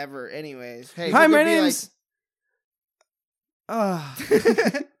ever, anyways. Hey, Hi, we my could be name's.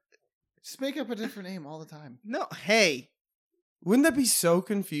 Just make up a different name all the time. No, hey. Wouldn't that be so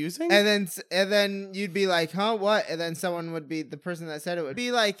confusing? And then you'd be like, huh, what? And then someone would be the person that said it would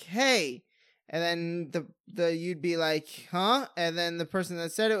be like, hey. And then the you'd be like, huh? And then the person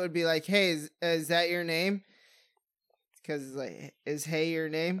that said it would be like, hey, is that your name? Because like, is hey your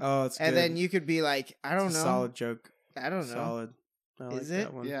name? Oh, it's and good. then you could be like, I don't It's a know. Solid joke. I don't know. Solid. I like Is it?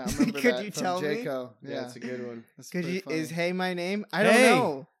 That one. Yeah, I remember Could that you from tell me? Jayco. Yeah, it's a good one. That's Could pretty you? funny. Is hey my name? I don't Hey.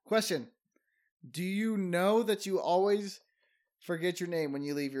 know. Question: do you know that you always forget your name when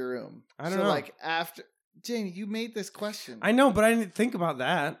you leave your room? I don't so know. Like after Jamie, you made this question. I know, but I didn't think about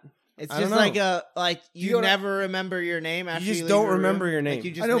that. It's I just don't like know. you never remember your name after You just leave don't your room. remember your Like, name.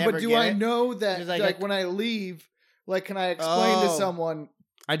 you just I know, never but do get I it. know that Just like, like when I leave, like can I explain to Oh. someone?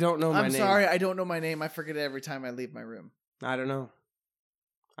 I don't know my I'm name. sorry, I don't know my name. I forget it every time I leave my room. I don't know.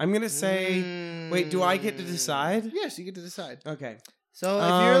 I'm gonna say. Wait, do I get to decide? Yes, you get to decide. Okay. So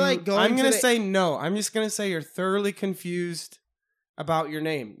if you're like going, I'm gonna to the, say no. I'm just gonna say you're thoroughly confused about your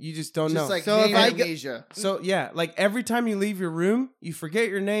name. You just don't know. Just like So if name I go- amnesia. So yeah, like every time you leave your room, you forget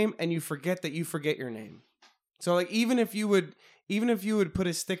your name and you forget that you forget your name. So like even if you would put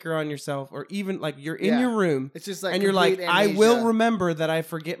a sticker on yourself, or even like you're in Yeah. your room It's just like and you're like, complete I will amnesia. remember that I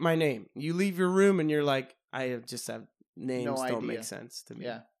forget my name. You leave your room and you're like, I just have names No don't idea. make sense to me.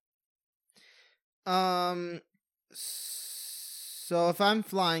 Yeah. So if I'm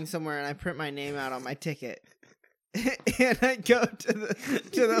flying somewhere and I print my name out on my ticket, and I go to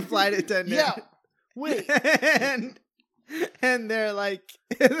the flight attendant, Yeah. Wait. and they're like,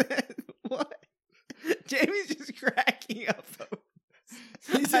 what? Jamie's just cracking up.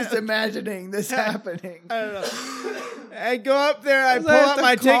 He's just imagining this happening. I don't know. I go up there, I I pull have out to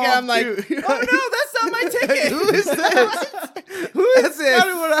my ticket. cough, I'm like, too. oh no, that's not my ticket. Who is this? Who is That's this?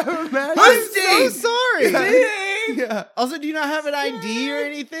 kind of what I imagined. I'm so sorry. Yeah. Also, do you not have an ID or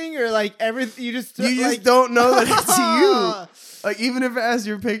anything, or like everything? You just You don't know that it's you. Like even if it has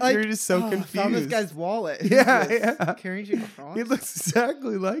your picture, Like, you're just so I confused. found this guy's wallet. Yeah, Who's this? yeah. Carrying chicken prawns. He looks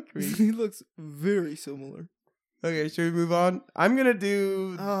exactly like me. He looks very similar. Okay, should we move on? I'm gonna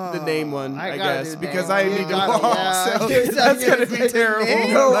do the name one, I I gotta guess, do because name I one. need You to gotta, walk. yeah. So Dude, that's gonna be name- terrible.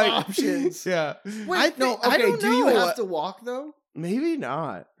 no Like, options. Yeah, Wait, no. I Okay, don't do you know. have to walk though? maybe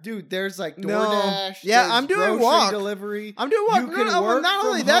not. Dude, there's like No. DoorDash. Yeah, there's I'm doing grocery walk. delivery. I'm doing what? You can No, work not from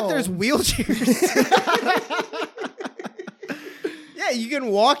only that, there's home. wheelchairs. Yeah, you can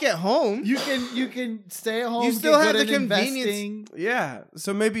walk at home. You can stay at home. You still get have good the at convenience. investing. Yeah,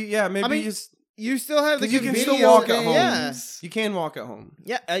 so maybe I mean, you just You still have the 'Cause you can convenience. still walk at home. Yeah, you can walk at home.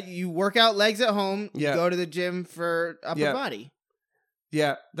 yeah. You work out legs at home. You Yeah. go to the gym for upper Yeah. body.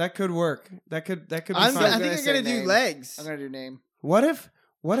 Yeah, that could work. That could be I fine. think I'm say gonna do name. legs. I'm gonna do name. What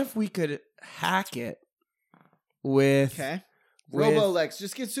if we could hack it with Okay. with- Robolex.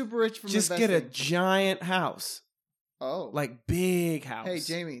 Just get super rich from just investing. get a giant house, Oh, like big house. hey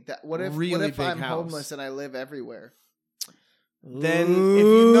Jamie, what if Really big I'm house. homeless and I live everywhere? Then if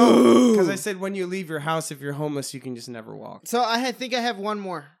you know, because I said when you leave your house, if you're homeless, you can just never walk. So I think I have one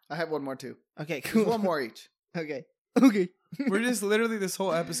more. I have one more too. Okay, There's cool. one more each. Okay. Okay. We're just literally this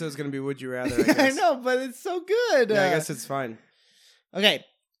whole episode is gonna be would you rather. I, I guess. know, but it's so good. Yeah, I guess it's fine. Okay,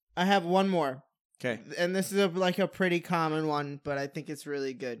 I have one more, Okay. and this is like a pretty common one, but I think it's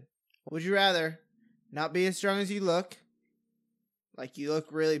really good. Would you rather not be as strong as you look, like you look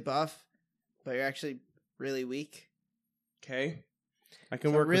really buff, but you're actually really weak? Okay. I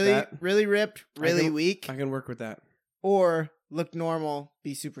can So work really, with that. really ripped, really can- weak, I can work with that. or look normal,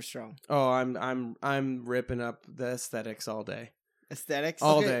 be super strong. Oh, I'm ripping up the aesthetics all day. Aesthetics.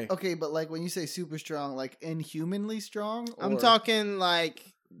 All okay, day. Okay, but like when you say super strong, like inhumanly strong. I'm or- talking like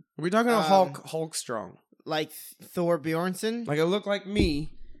Are we talking about Hulk strong? Thor Bjornsson, Like I look like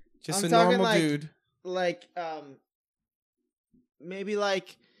me, just I'm a talking normal like- dude. like maybe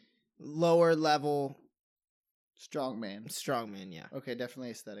like lower level strong man. strongman. Yeah. Okay,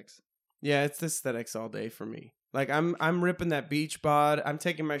 definitely aesthetics. Yeah, it's aesthetics all day for me. Like I'm ripping that beach bod. I'm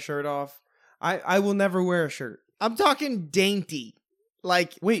taking my shirt off. I will never wear a shirt. I'm talking dainty.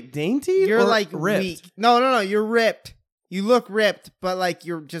 Like Wait, dainty? you're or like ripped? weak. No, you're ripped. You look ripped, but like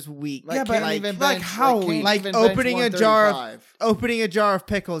you're just weak. Yeah, but can't even like bench- how can't weak? Like even bench opening a jar of- 135. Opening a jar of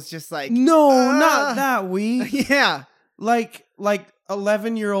pickles, just like No, Ah. not that weak. yeah, like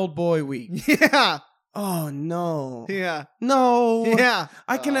 11-year-old boy week. yeah, Oh no. yeah, No. yeah.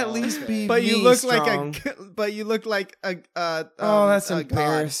 I can at Oh, least okay. be But you me look strong. but you look like a. Oh, that's a god.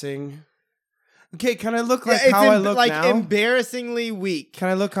 embarrassing. Okay, can I look Yeah, like it's how I look like now? embarrassingly weak. Can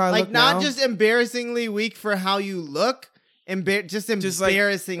I look how I Like look not now? just embarrassingly weak for how you look, just like-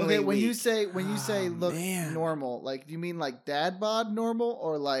 embarrassingly Okay, when weak. you say Oh, look man. normal, like do you mean like dad bod normal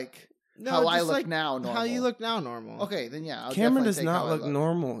or like No, how I just look like now normal? how you look now normal. Okay, then yeah. I'll Cameron definitely does take not how I look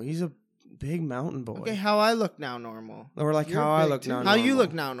normal. He's a big mountain boy. Okay, how I look now normal. Or like You're how I big look too. now. How you normal.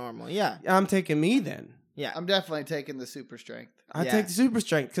 look now normal. Yeah. I'm taking me then. Yeah. I'm definitely taking the super strength. I Yeah. take the super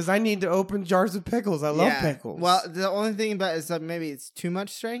strength because I need to open jars of pickles. I love Yeah. pickles. Well, the only thing about it is that maybe it's too much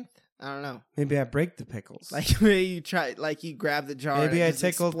strength. I don't know. maybe I break the pickles. Like maybe you try, like you grab the jar. Maybe and I it just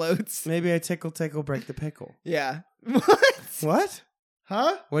tickle- explodes. maybe I tickle, break the pickle. Yeah. What? What?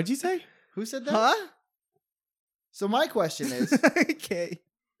 Huh? What'd you say? Who said that? Huh? So my question is, Okay.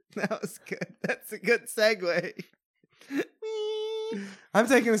 That was good. That's a good segue. I'm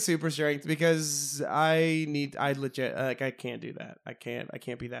taking the super strength because I legit like I can't do that. I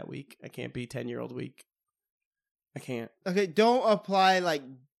can't be that weak. I can't be 10-year-old weak. I can't. Okay, don't apply like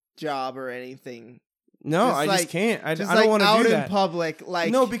job or anything. No, Just I like- just can't. I Just don't want to out do in that. public,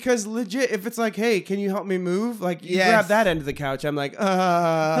 like No, because legit, if it's like, hey, can you help me move? Like, you Yes. grab that end of the couch. I'm like,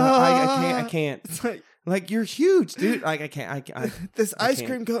 I can't. It's like Like, you're huge, dude. Like, I can't. I this I ice can't.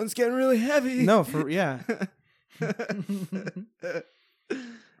 cream cone's getting really heavy. no, yeah.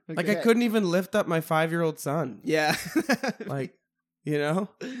 Like, I couldn't even lift up my 5-year-old son. Yeah. Like, you know?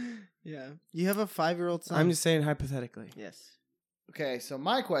 yeah. You have a 5-year-old son. I'm just saying hypothetically. Yes. Okay, so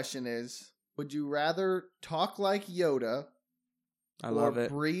my question is, would you rather talk like Yoda I or love it.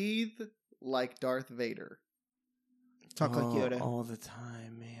 breathe like Darth Vader? Talk like Yoda. All the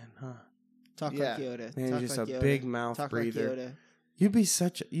time, man, huh? Talk Yeah. like Yoda. Man, Talk you're just like a Yoda. big mouth Talk breather. like Yoda.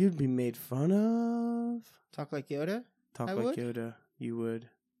 You'd be made fun of. Talk like Yoda? Talk I like would? Yoda. You would.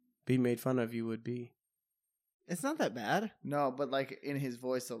 Be made fun of, you would be. It's not that bad. No, but like in his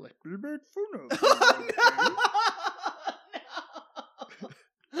voice, they're like, "We made fun of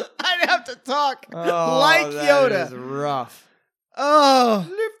No. I'd have to talk Oh, like that Yoda. is rough. Oh.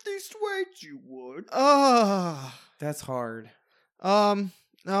 Lift these weights, you would. Oh. That's hard. Staple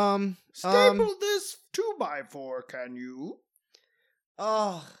this 2x4, can you?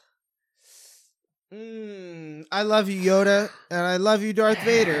 Oh. I love you, Yoda, and I love you, Darth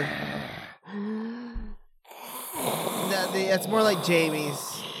Vader. That's more like Jamie's.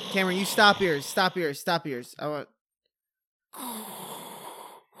 Cameron, you stop yours. Stop yours. Stop yours. I want.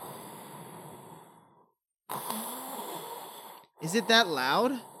 Is it that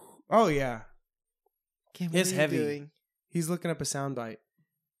loud? Oh yeah. Cam, It's what are you heavy. doing? He's looking up a soundbite.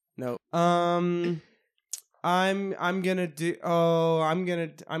 No. I'm gonna be the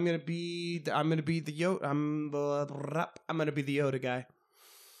Yoda. I'm gonna be the Yoda guy.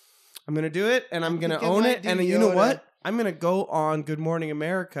 I'm gonna do it, and I'm gonna think I own might it. do And you know Yoda. what? I'm gonna go on Good Morning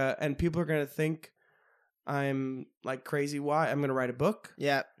America, and people are gonna think I'm like crazy. Why? I'm gonna write a book.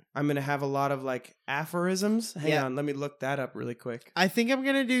 Yeah. I'm gonna have a lot of like aphorisms. Hang Yeah. on, let me look that up really quick. I think I'm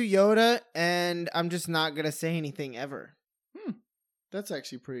gonna do Yoda, and I'm just not gonna say anything ever. That's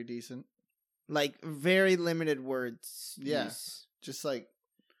actually pretty decent. Like very limited words. Yeah. use. Just like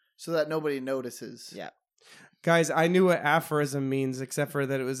so that nobody notices. Yeah. Guys, I knew what aphorism means, except for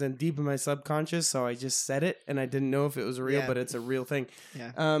that it was in deep in my subconscious, so I just said it, and I didn't know if it was real, Yeah. but it's a real thing.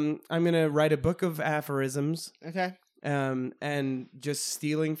 Yeah. I'm gonna write a book of aphorisms, Okay. and just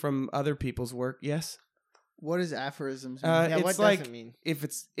stealing from other people's work. Yes, What is aphorisms? Uh, Yeah. it's What like- does it mean? if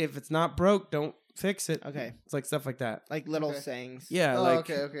it's not broke, don't fix it. Okay. It's like stuff like that. Like little Okay. sayings. Yeah, oh, like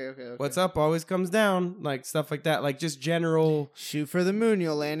okay. what's up always comes down, like stuff like that. Like just general. Shoot for the moon,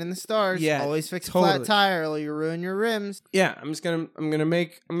 you'll land in the stars. Yeah, Always fix a totally. flat tire or you ruin your rims. Yeah, I'm gonna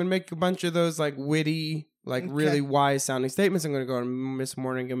make a bunch of those like witty, like Okay. really wise sounding statements. I'm gonna go on Miss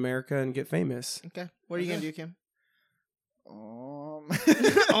Morning America and get famous. Okay. What are you Okay. gonna do, Kim?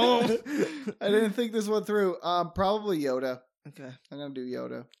 I didn't think this one through. Probably Yoda. Okay. I'm gonna do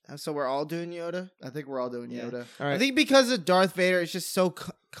Yoda. So we're all doing Yoda? I think we're all doing Yeah. Yoda. All right. I think because of Darth Vader, it's just so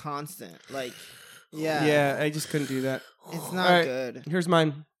constant. Like, yeah. Yeah, I just couldn't do that. It's not All right. good. Here's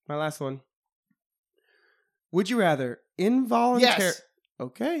mine. My last one. Would you rather involuntary? Yes.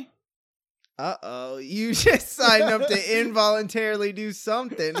 Okay. Uh-oh. You just signed up to involuntarily do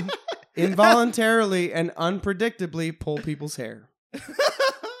something. Involuntarily and unpredictably pull people's hair.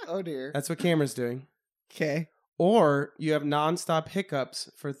 Oh dear. That's what Cameron's doing. Okay. Or you have nonstop hiccups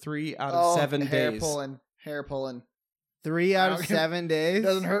for 3 out of 7 hair days. Hair pulling. 3 out I of don't- 7 days.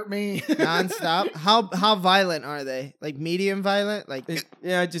 Doesn't hurt me. Nonstop. How violent are they? Like medium violent? Like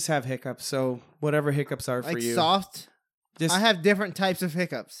I just have hiccups. So whatever hiccups are for like you. soft? Just I have different types of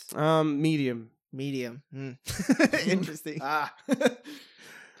hiccups. medium. Medium. Interesting. Ah.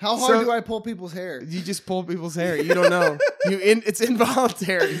 How hard So- do I pull people's hair? You just pull people's hair. You don't know. It's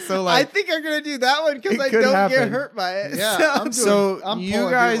involuntary. So I like think I'm gonna do that one because It I could don't get happen. hurt by it. Yeah, So- I'm doing- so I'm you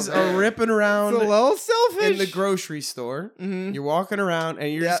pulling guys people's hair. are ripping around it's a little selfish. in the grocery store. Mhm. You're walking around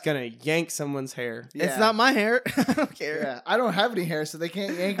and you're Yep. just gonna yank someone's hair. Yeah. It's not my hair. I don't care. Yeah, I don't have any hair, so they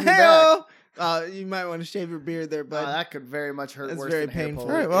can't yank me back. Hey-o. You might want to shave your beard there, bud. That could very much hurt That's worse very than hair painful. All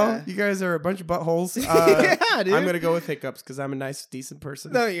pulling. right, well, Yeah. you guys are a bunch of buttholes. yeah, dude. I'm gonna go with hiccups because I'm a nice, decent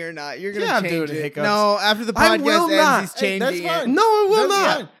person. No, you're not. You're gonna Yeah, I'm change doing it. hiccups. No, after the I podcast will ends, not. he's Hey, changing that's it. fine. No, I will That's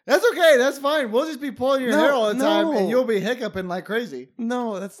not. fine. That's okay. That's fine. We'll just be pulling your No, hair all the time, no. and you'll be hiccuping like crazy.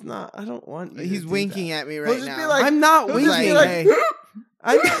 No, that's not. I don't want you. He's to do winking that. at me He'll right just now. be like- I'm not He'll winking. just be like, like, hey.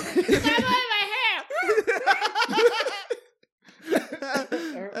 I'm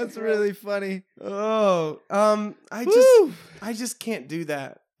That's That's really funny. Oh, Woo! I just can't do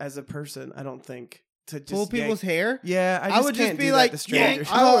that as a person. I don't think to just Pull people's hair. Yeah, I just would can't just be do like, that to strangers.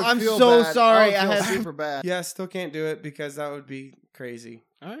 yank. Oh, would I'm feel so bad. sorry. I I would had feel super bad. Yeah, I still can't do it because that would be crazy.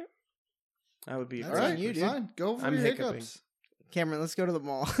 All right, I would be. That's All on right, you, dude. fine. Go for I'm your hiccuping. hiccups. Cameron, let's go to the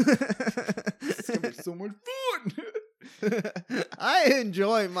mall. It's gonna be so much fun. I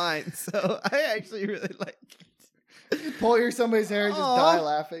enjoy mine, so I actually really like it. Pull somebody's hair and just Aw. die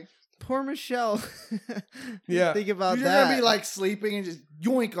laughing. Poor Michelle. Yeah. Think about You're that. gonna be like sleeping and just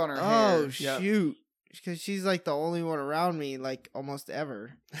yoink on her oh hair. Yeah. shoot, because she's like the only one around me, like almost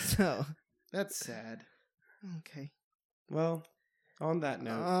ever. So That's sad. okay. Well, on that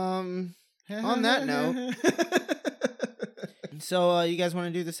note, On that note, so you guys want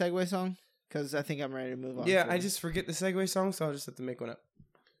to do the segue song? Because I think I'm ready to move on. yeah, to I it. just forget the segue song, so I'll just have to make one up.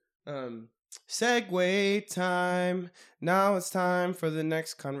 Segue time. Now it's time for the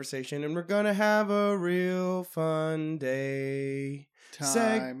next conversation, and we're gonna have a real fun day.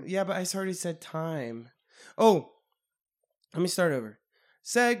 Time. Yeah, but I already said time. Oh, let me start over.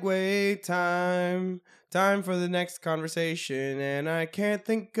 Segue time. Time for the next conversation, and I can't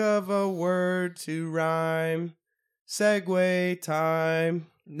think of a word to rhyme. Segue time.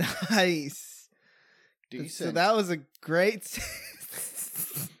 Nice. So Decent. that was a great.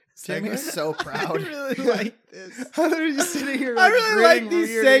 Jamie's so I proud. really like this. How are you sitting here? I really like grinning these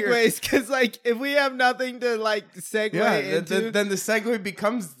from ear to ear? segues because, like, if we have nothing to like segue Yeah, into, then the segue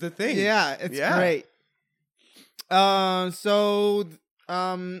becomes the thing. yeah, it's Yeah. great. So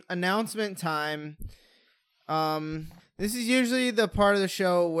announcement time. This is usually the part of the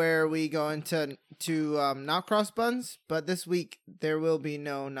show where we go into not cross buns, but this week there will be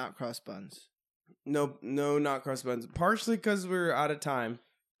no not cross buns. No, not cross buns. Partially because we're out of time.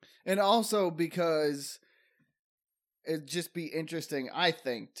 And also because it'd just be interesting, I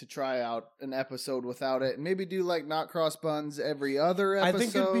think, to try out an episode without it. And maybe do like not cross buns every other episode. I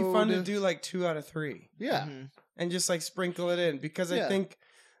think it'd be fun to do like 2 out of 3 Yeah. Mhm. and just like sprinkle it in because I Yeah. think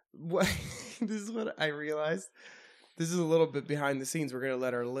what this is what I realized. This is a little bit behind the scenes. We're gonna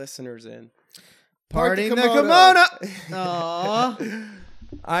let our listeners in. Part the Parting the kimono. kimono. Aw.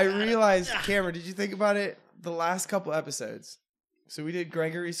 I realized, Cameron, did you think about it? The last couple episodes. So we did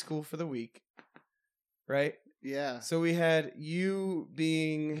Gregory's School for the Week, right? Yeah. So we had you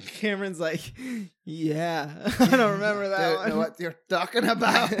being Cameron's like, yeah, I don't remember that Don't one. know what you're talking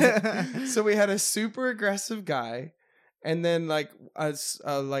about. so we had a super aggressive guy, and then like a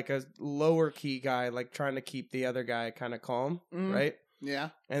lower key guy, like trying to keep the other guy kind of calm, Mm. right? Yeah.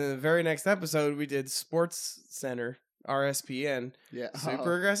 And then the very next episode, we did Sports Center, RSPN, Yeah.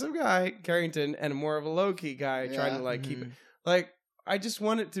 super aggressive guy, Carrington, and more of a low key guy trying Yeah. to like keep it. Mhm. Like, I just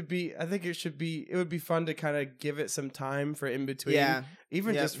want it to be. I think it would be fun to kind of give it some time for in between, Yeah.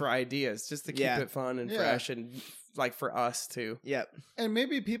 even Yep. just for ideas, just to keep Yeah. it fun and Yeah. fresh and like for us too. Yep. And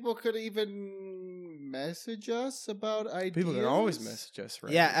maybe people could even message us about ideas. People can always message us,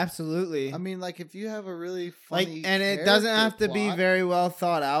 right? Yeah, absolutely. I mean, like if you have a really Like, funny, and it doesn't have to be plot- very well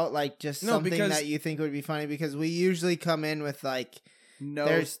thought out. Like, just No, something because- that you think would be funny. Because we usually come in with like, No,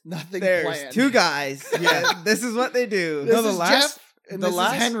 there's- nothing. there's planned. 2 guys. Yeah, this is what they do. This No, the is last- Jeff, and the this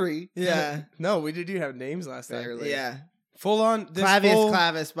last- is Henry. Yeah, No, we did have names last time. Barely. yeah. Full on. This Clavius full,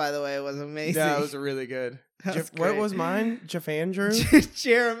 Clavis, by the way, was amazing. Yeah, it was really good. That was What great. was mine? Jeffandrew.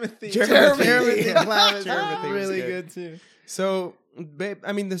 Jeremy. Jeremy. Jeremy Yeah. Clavis Jeremy was was really good. good too. So, babe,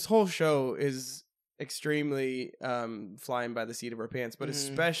 I mean, this whole show is extremely flying by the seat of our pants, but Mhm.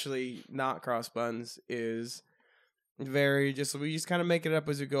 especially not cross buns is very just we just kind of make it up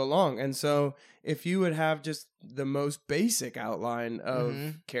as we go along. And so, if you would have just the most basic outline of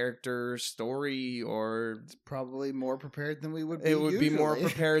Mhm. character, story, or Probably more prepared than we would be. it would be more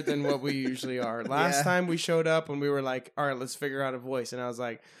usually. prepared than what we usually are. Last Yeah. time we showed up and we were like, all right, let's figure out a voice. And I was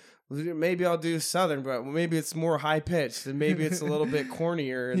like, maybe I'll do Southern, but maybe it's more high pitched and maybe it's a little bit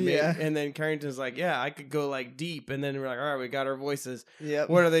cornier. And, Yeah. and then Carrington's like, yeah, I could go like deep. And then we're like, all right, we got our voices. Yep.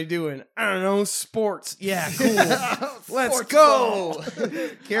 What are they doing? I don't know, sports. Yeah, cool. Let's Sports go. ball.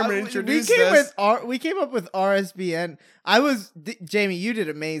 Cameron introduced we came us. we came up with RSBN. Jamie, you did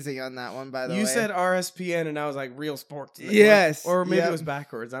amazing on that one, by the way. You said RSPN and I was like, real sports. Yes. Or maybe Yep. it was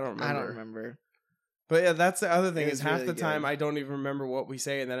backwards. I don't remember. I don't remember. But yeah, that's the other thing It is was half really the time good. I don't even remember what we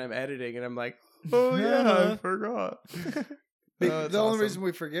say, and then I'm editing and I'm like, oh yeah, I forgot. The It's only awesome. reason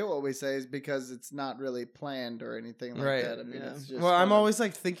we forget what we say is because it's not really planned or anything like Right. that. I mean, Yeah. it's just Well, I'm kinda- always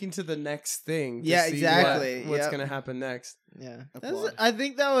like thinking to the next thing. To Yeah, see exactly. what's Yep. gonna happen next? Yeah. Applaud. I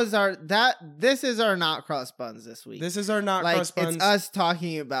think that was this is our not cross buns this week. This is our not like cross buns. it's us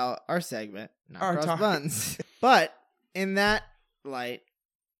talking about our segment, not Our cross talk- buns. But in that light,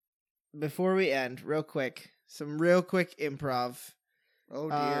 before we end, real quick, some real quick improv. Oh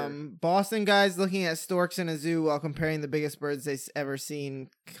dear. Boston guys looking at storks in a zoo while comparing the biggest birds they've ever seen,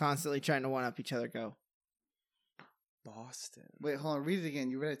 constantly trying to one up each other. Go. Boston. Wait, hold on. Read it again.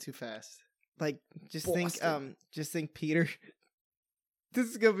 You read it too fast. Like, just Boston. think Peter. This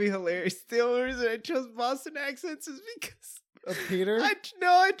is gonna be hilarious. The only reason I chose Boston accents is because Peter?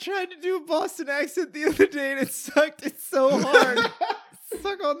 I tried to do a Boston accent the other day and it sucked. It's so hard.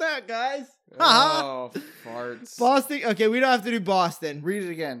 Suck on that, guys. Oh, farts. Boston. Okay, we don't have to do Boston. Read it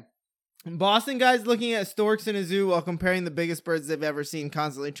again. Boston guys looking at storks in a zoo while comparing the biggest birds they've ever seen,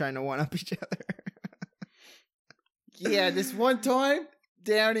 constantly trying to one up each other. Yeah, this one time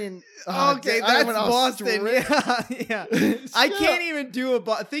down in. Okay, I that's went Boston. Australia. Yeah. I can't even do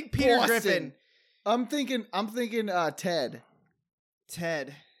a think Peter Boston. Griffin. I'm thinking. Ted.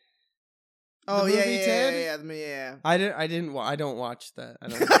 Ted. Oh movie yeah, Ted? yeah. I don't watch that.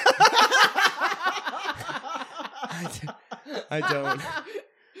 I don't.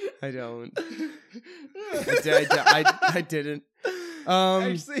 I don't. I didn't.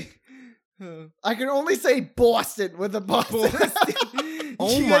 Actually, I can only say Boston with a Boston.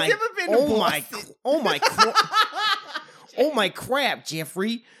 Oh you my! guys ever been to Boston? Oh my crap,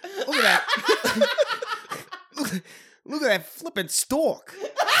 Jeffrey! Look at that! look at that flippin' stork!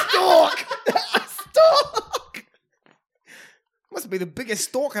 Stork. Must be the biggest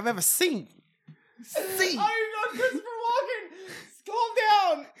stork I've ever seen. See. Oh, you're not Christopher Walken. Calm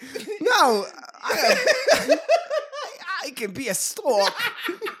down. No, I can be a stork.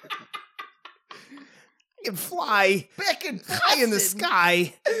 I can fly Back in Boston. high in the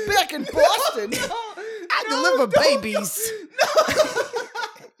sky. Back in Boston. I deliver babies.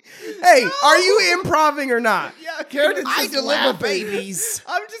 Hey, are you improving or not? Yeah, Carrot I just deliver laughing. babies.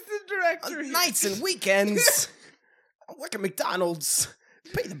 I'm just the director. Nights and weekends. I work at McDonald's.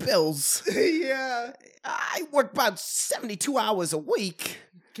 Pay the bills. Yeah. I work about 72 hours a week.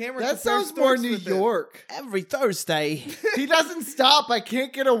 Cameron That sounds more New York. Every Thursday. He doesn't stop. I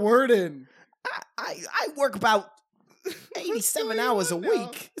can't get a word in. I work about 87 going hours a on now?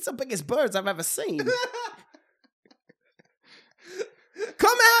 week. It's the biggest birds I've ever seen.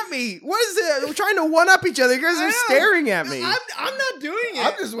 Come at me. What is it? We're trying to one-up each other. You guys I are know. staring at me. I'm not doing it.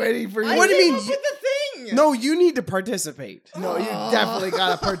 I'm just waiting for you. I What do you came mean? up with the thing. No, you need to participate. No, you definitely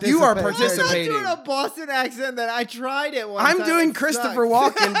gotta participate. You are I'm participating. not doing a Boston accent that I tried it one I'm time. doing It Christopher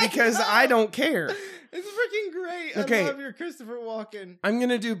sucked. Walken because I don't care. It's freaking great. Okay. I love your Christopher Walken. I'm going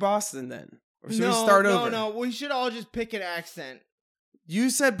to do Boston then. Or should we No, start over? No, we should all just pick an accent. You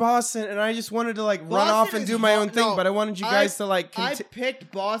said Boston, and I just wanted to run Boston off and is do my own hard- thing, no, but I wanted you guys to I continue.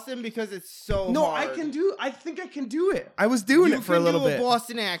 picked Boston because it's so No, hard. I think I can do it. I was doing it for a little You can bit. do a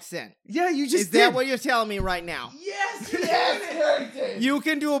Boston accent. Yeah, you just Is did. that what you're telling me right now? Yes, Carrington. You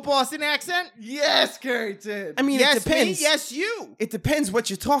can do a Boston accent? Yes, Carrington. I mean, yes, it depends. me. Yes, you. It depends what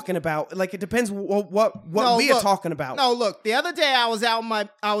you're talking about. Like, it depends what No, we are look. talking about. No, look. The other day I was out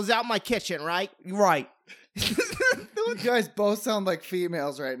my kitchen, right? Right. You guys both sound like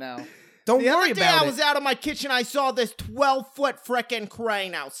females right now. Don't The worry other day about I was out of my kitchen. I saw this 12-foot frickin'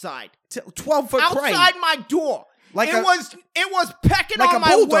 crane outside. 12-foot crane. Outside my door. Like it a- was pecking like on a my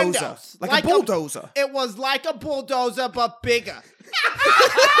bulldozer. windows. Like a bulldozer. It was like a bulldozer, but bigger.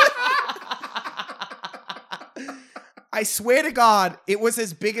 I swear to God, it was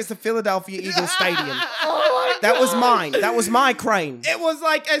as big as the Philadelphia Eagles Stadium. Oh That was mine. That was my crane. It was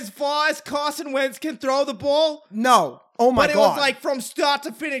like as far as Carson Wentz can throw the ball. No. Oh my But it God. was like from start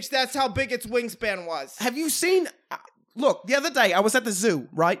to finish, that's how big its wingspan was. Have you seen? Look, the other day I was at the zoo,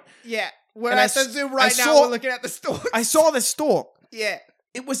 right? Yeah. We're And at the zoo right now. saw- We're looking at the store. I saw this stork. Yeah.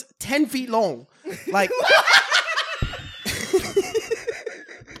 It was 10 feet long. Like.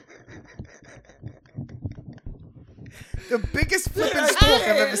 The biggest flipping stork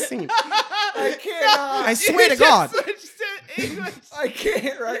I've ever seen. I cannot. I swear to God. Switched to English. I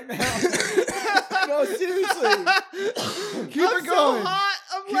can't right now. No, seriously. Keep I'm it going. So hot.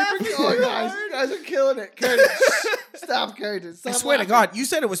 I'm Keep laughing it going, so guys. hard. You guys are killing it. Carrington, stop, Carrington. Stop I swear to laughing. God, you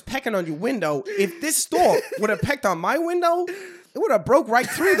said it was pecking on your window. If this stork would have pecked on my window, it would have broke right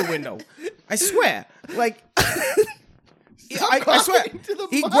through the window. I swear. Like, I swear. talking to the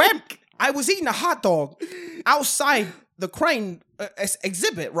He mic. grabbed. I was eating a hot dog outside the crane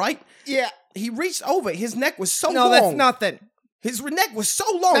exhibit, right? Yeah. He reached over. His neck was so No, long. that's nothing. His neck was so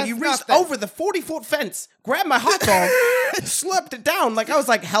long. That's He reached nothing. over the 40-foot fence, grabbed my hot dog, slurped it down. Like I was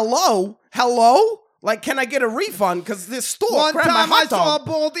like, "Hello, hello." Like, can I get a refund? Because this stork One grabbed my time I hot saw a dog.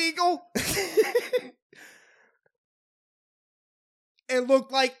 bald eagle. It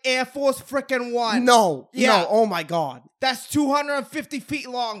looked like Air Force frickin' One. No, Yeah. no. Oh my God. That's 250 feet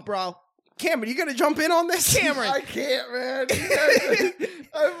long, bro. Cameron, you gonna jump in on this? Cameron. I can't, man.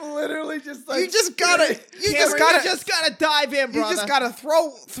 I'm literally just like You just gotta dive in, brother. you just gotta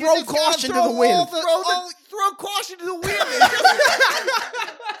throw just caution gotta to the wind. throw caution to the wind.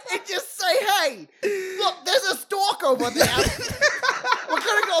 And just say, hey, look, there's a stork over there. We're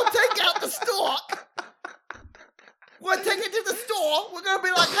gonna go take out the stork. We're gonna take it to the store. We're gonna be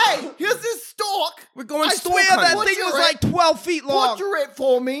like, hey, here's this stork. We're going I stork swear hunting. that thing was like 12 feet long. Butcher it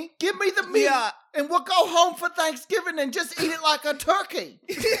for me. Give me the meat. Yeah. And we'll go home for Thanksgiving and just eat it like a turkey.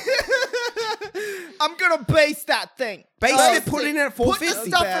 I'm gonna baste that thing. Baste Baste it, put it in at Put the 450.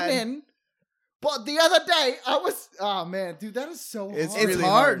 stuffing bad. in. But the other day, oh man, dude, that is so hard. It's It's really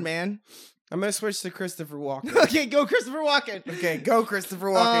hard, hard. man. I'm gonna switch to Christopher Walken. Okay, go Christopher Walken. Okay, go Christopher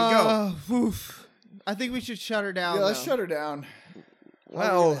Walken, go. Oof. I think we should shut her down. Yeah, let's though. shut her down.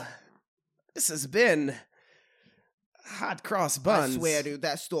 Well, this has been Hot Cross Buns. I swear, dude,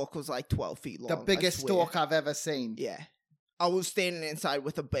 that stork was like 12 feet long. The biggest I swear. stork I've ever seen. Yeah. I was standing inside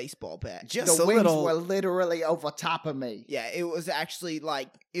with a baseball bat. Just The a wings little. were literally over top of me. Yeah, it was actually like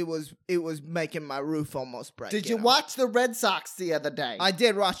it was making my roof almost break. Did you know? watch the Red Sox the other day? I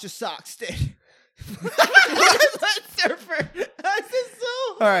did watch the Sox, did. That surfer. This is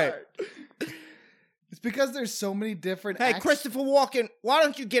so hard. All right. It's because there's so many different Hey, acts. Christopher Walken, why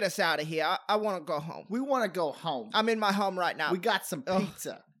don't you get us out of here? I want to go home. We want to go home. I'm in my home right now. We got some Oh.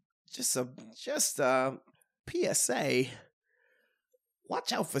 pizza. Just a PSA.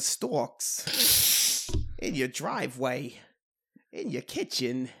 Watch out for storks in your driveway, in your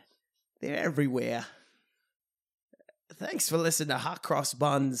kitchen. They're everywhere. Thanks for listening to Hot Cross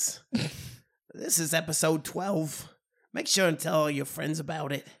Buns. This is episode 12. Make sure and tell all your friends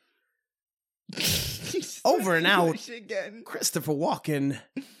about it. Over and out. Again. Christopher Walken.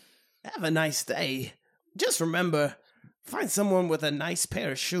 Have a nice day. Just remember, find someone with a nice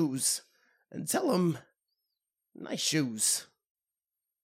pair of shoes and tell them, nice shoes.